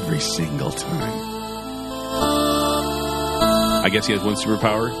time. Every single time. I guess he has one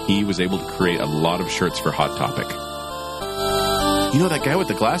superpower. He was able to create a lot of shirts for Hot Topic. You know, that guy with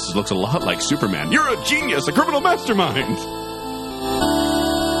the glasses looks a lot like Superman. You're a genius, a criminal mastermind.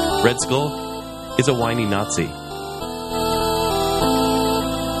 Red Skull is a whiny Nazi.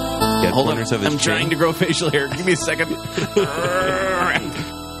 Hold on, I'm trying to grow facial hair. Give me a second. Do you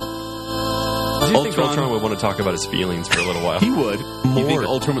think Ultron would want to talk about his feelings for a little while? He would. You think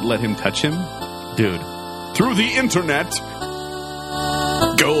Ultron would let him touch him? Dude. Through the internet.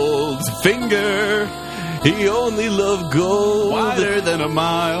 Goldfinger. He only loved gold. Wider than a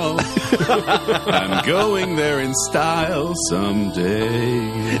mile. I'm going there in style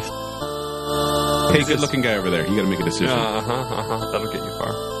someday. Hey, good-looking guy over there. You got to make a decision. That'll get you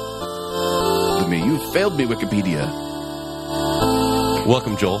far. With me, you failed me, Wikipedia.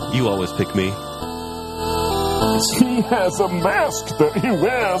 Welcome, Joel. You always pick me. He has a mask that he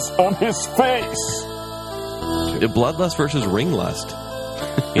wears on his face. Bloodlust versus ringlust.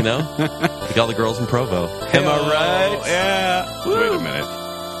 You know? Like all the girls in Provo. Am I right? Yeah. Wait a minute.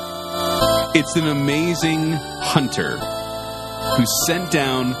 It's an amazing hunter who's sent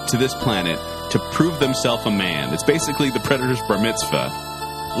down to this planet to prove themselves a man. It's basically the Predator's bar mitzvah.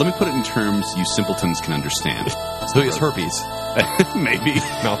 Let me put it in terms you simpletons can understand. So he has herpes. Maybe.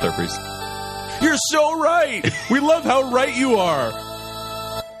 Mouth herpes. You're so right. We love how right you are.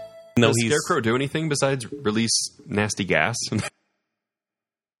 No, Does Scarecrow do anything besides release nasty gas?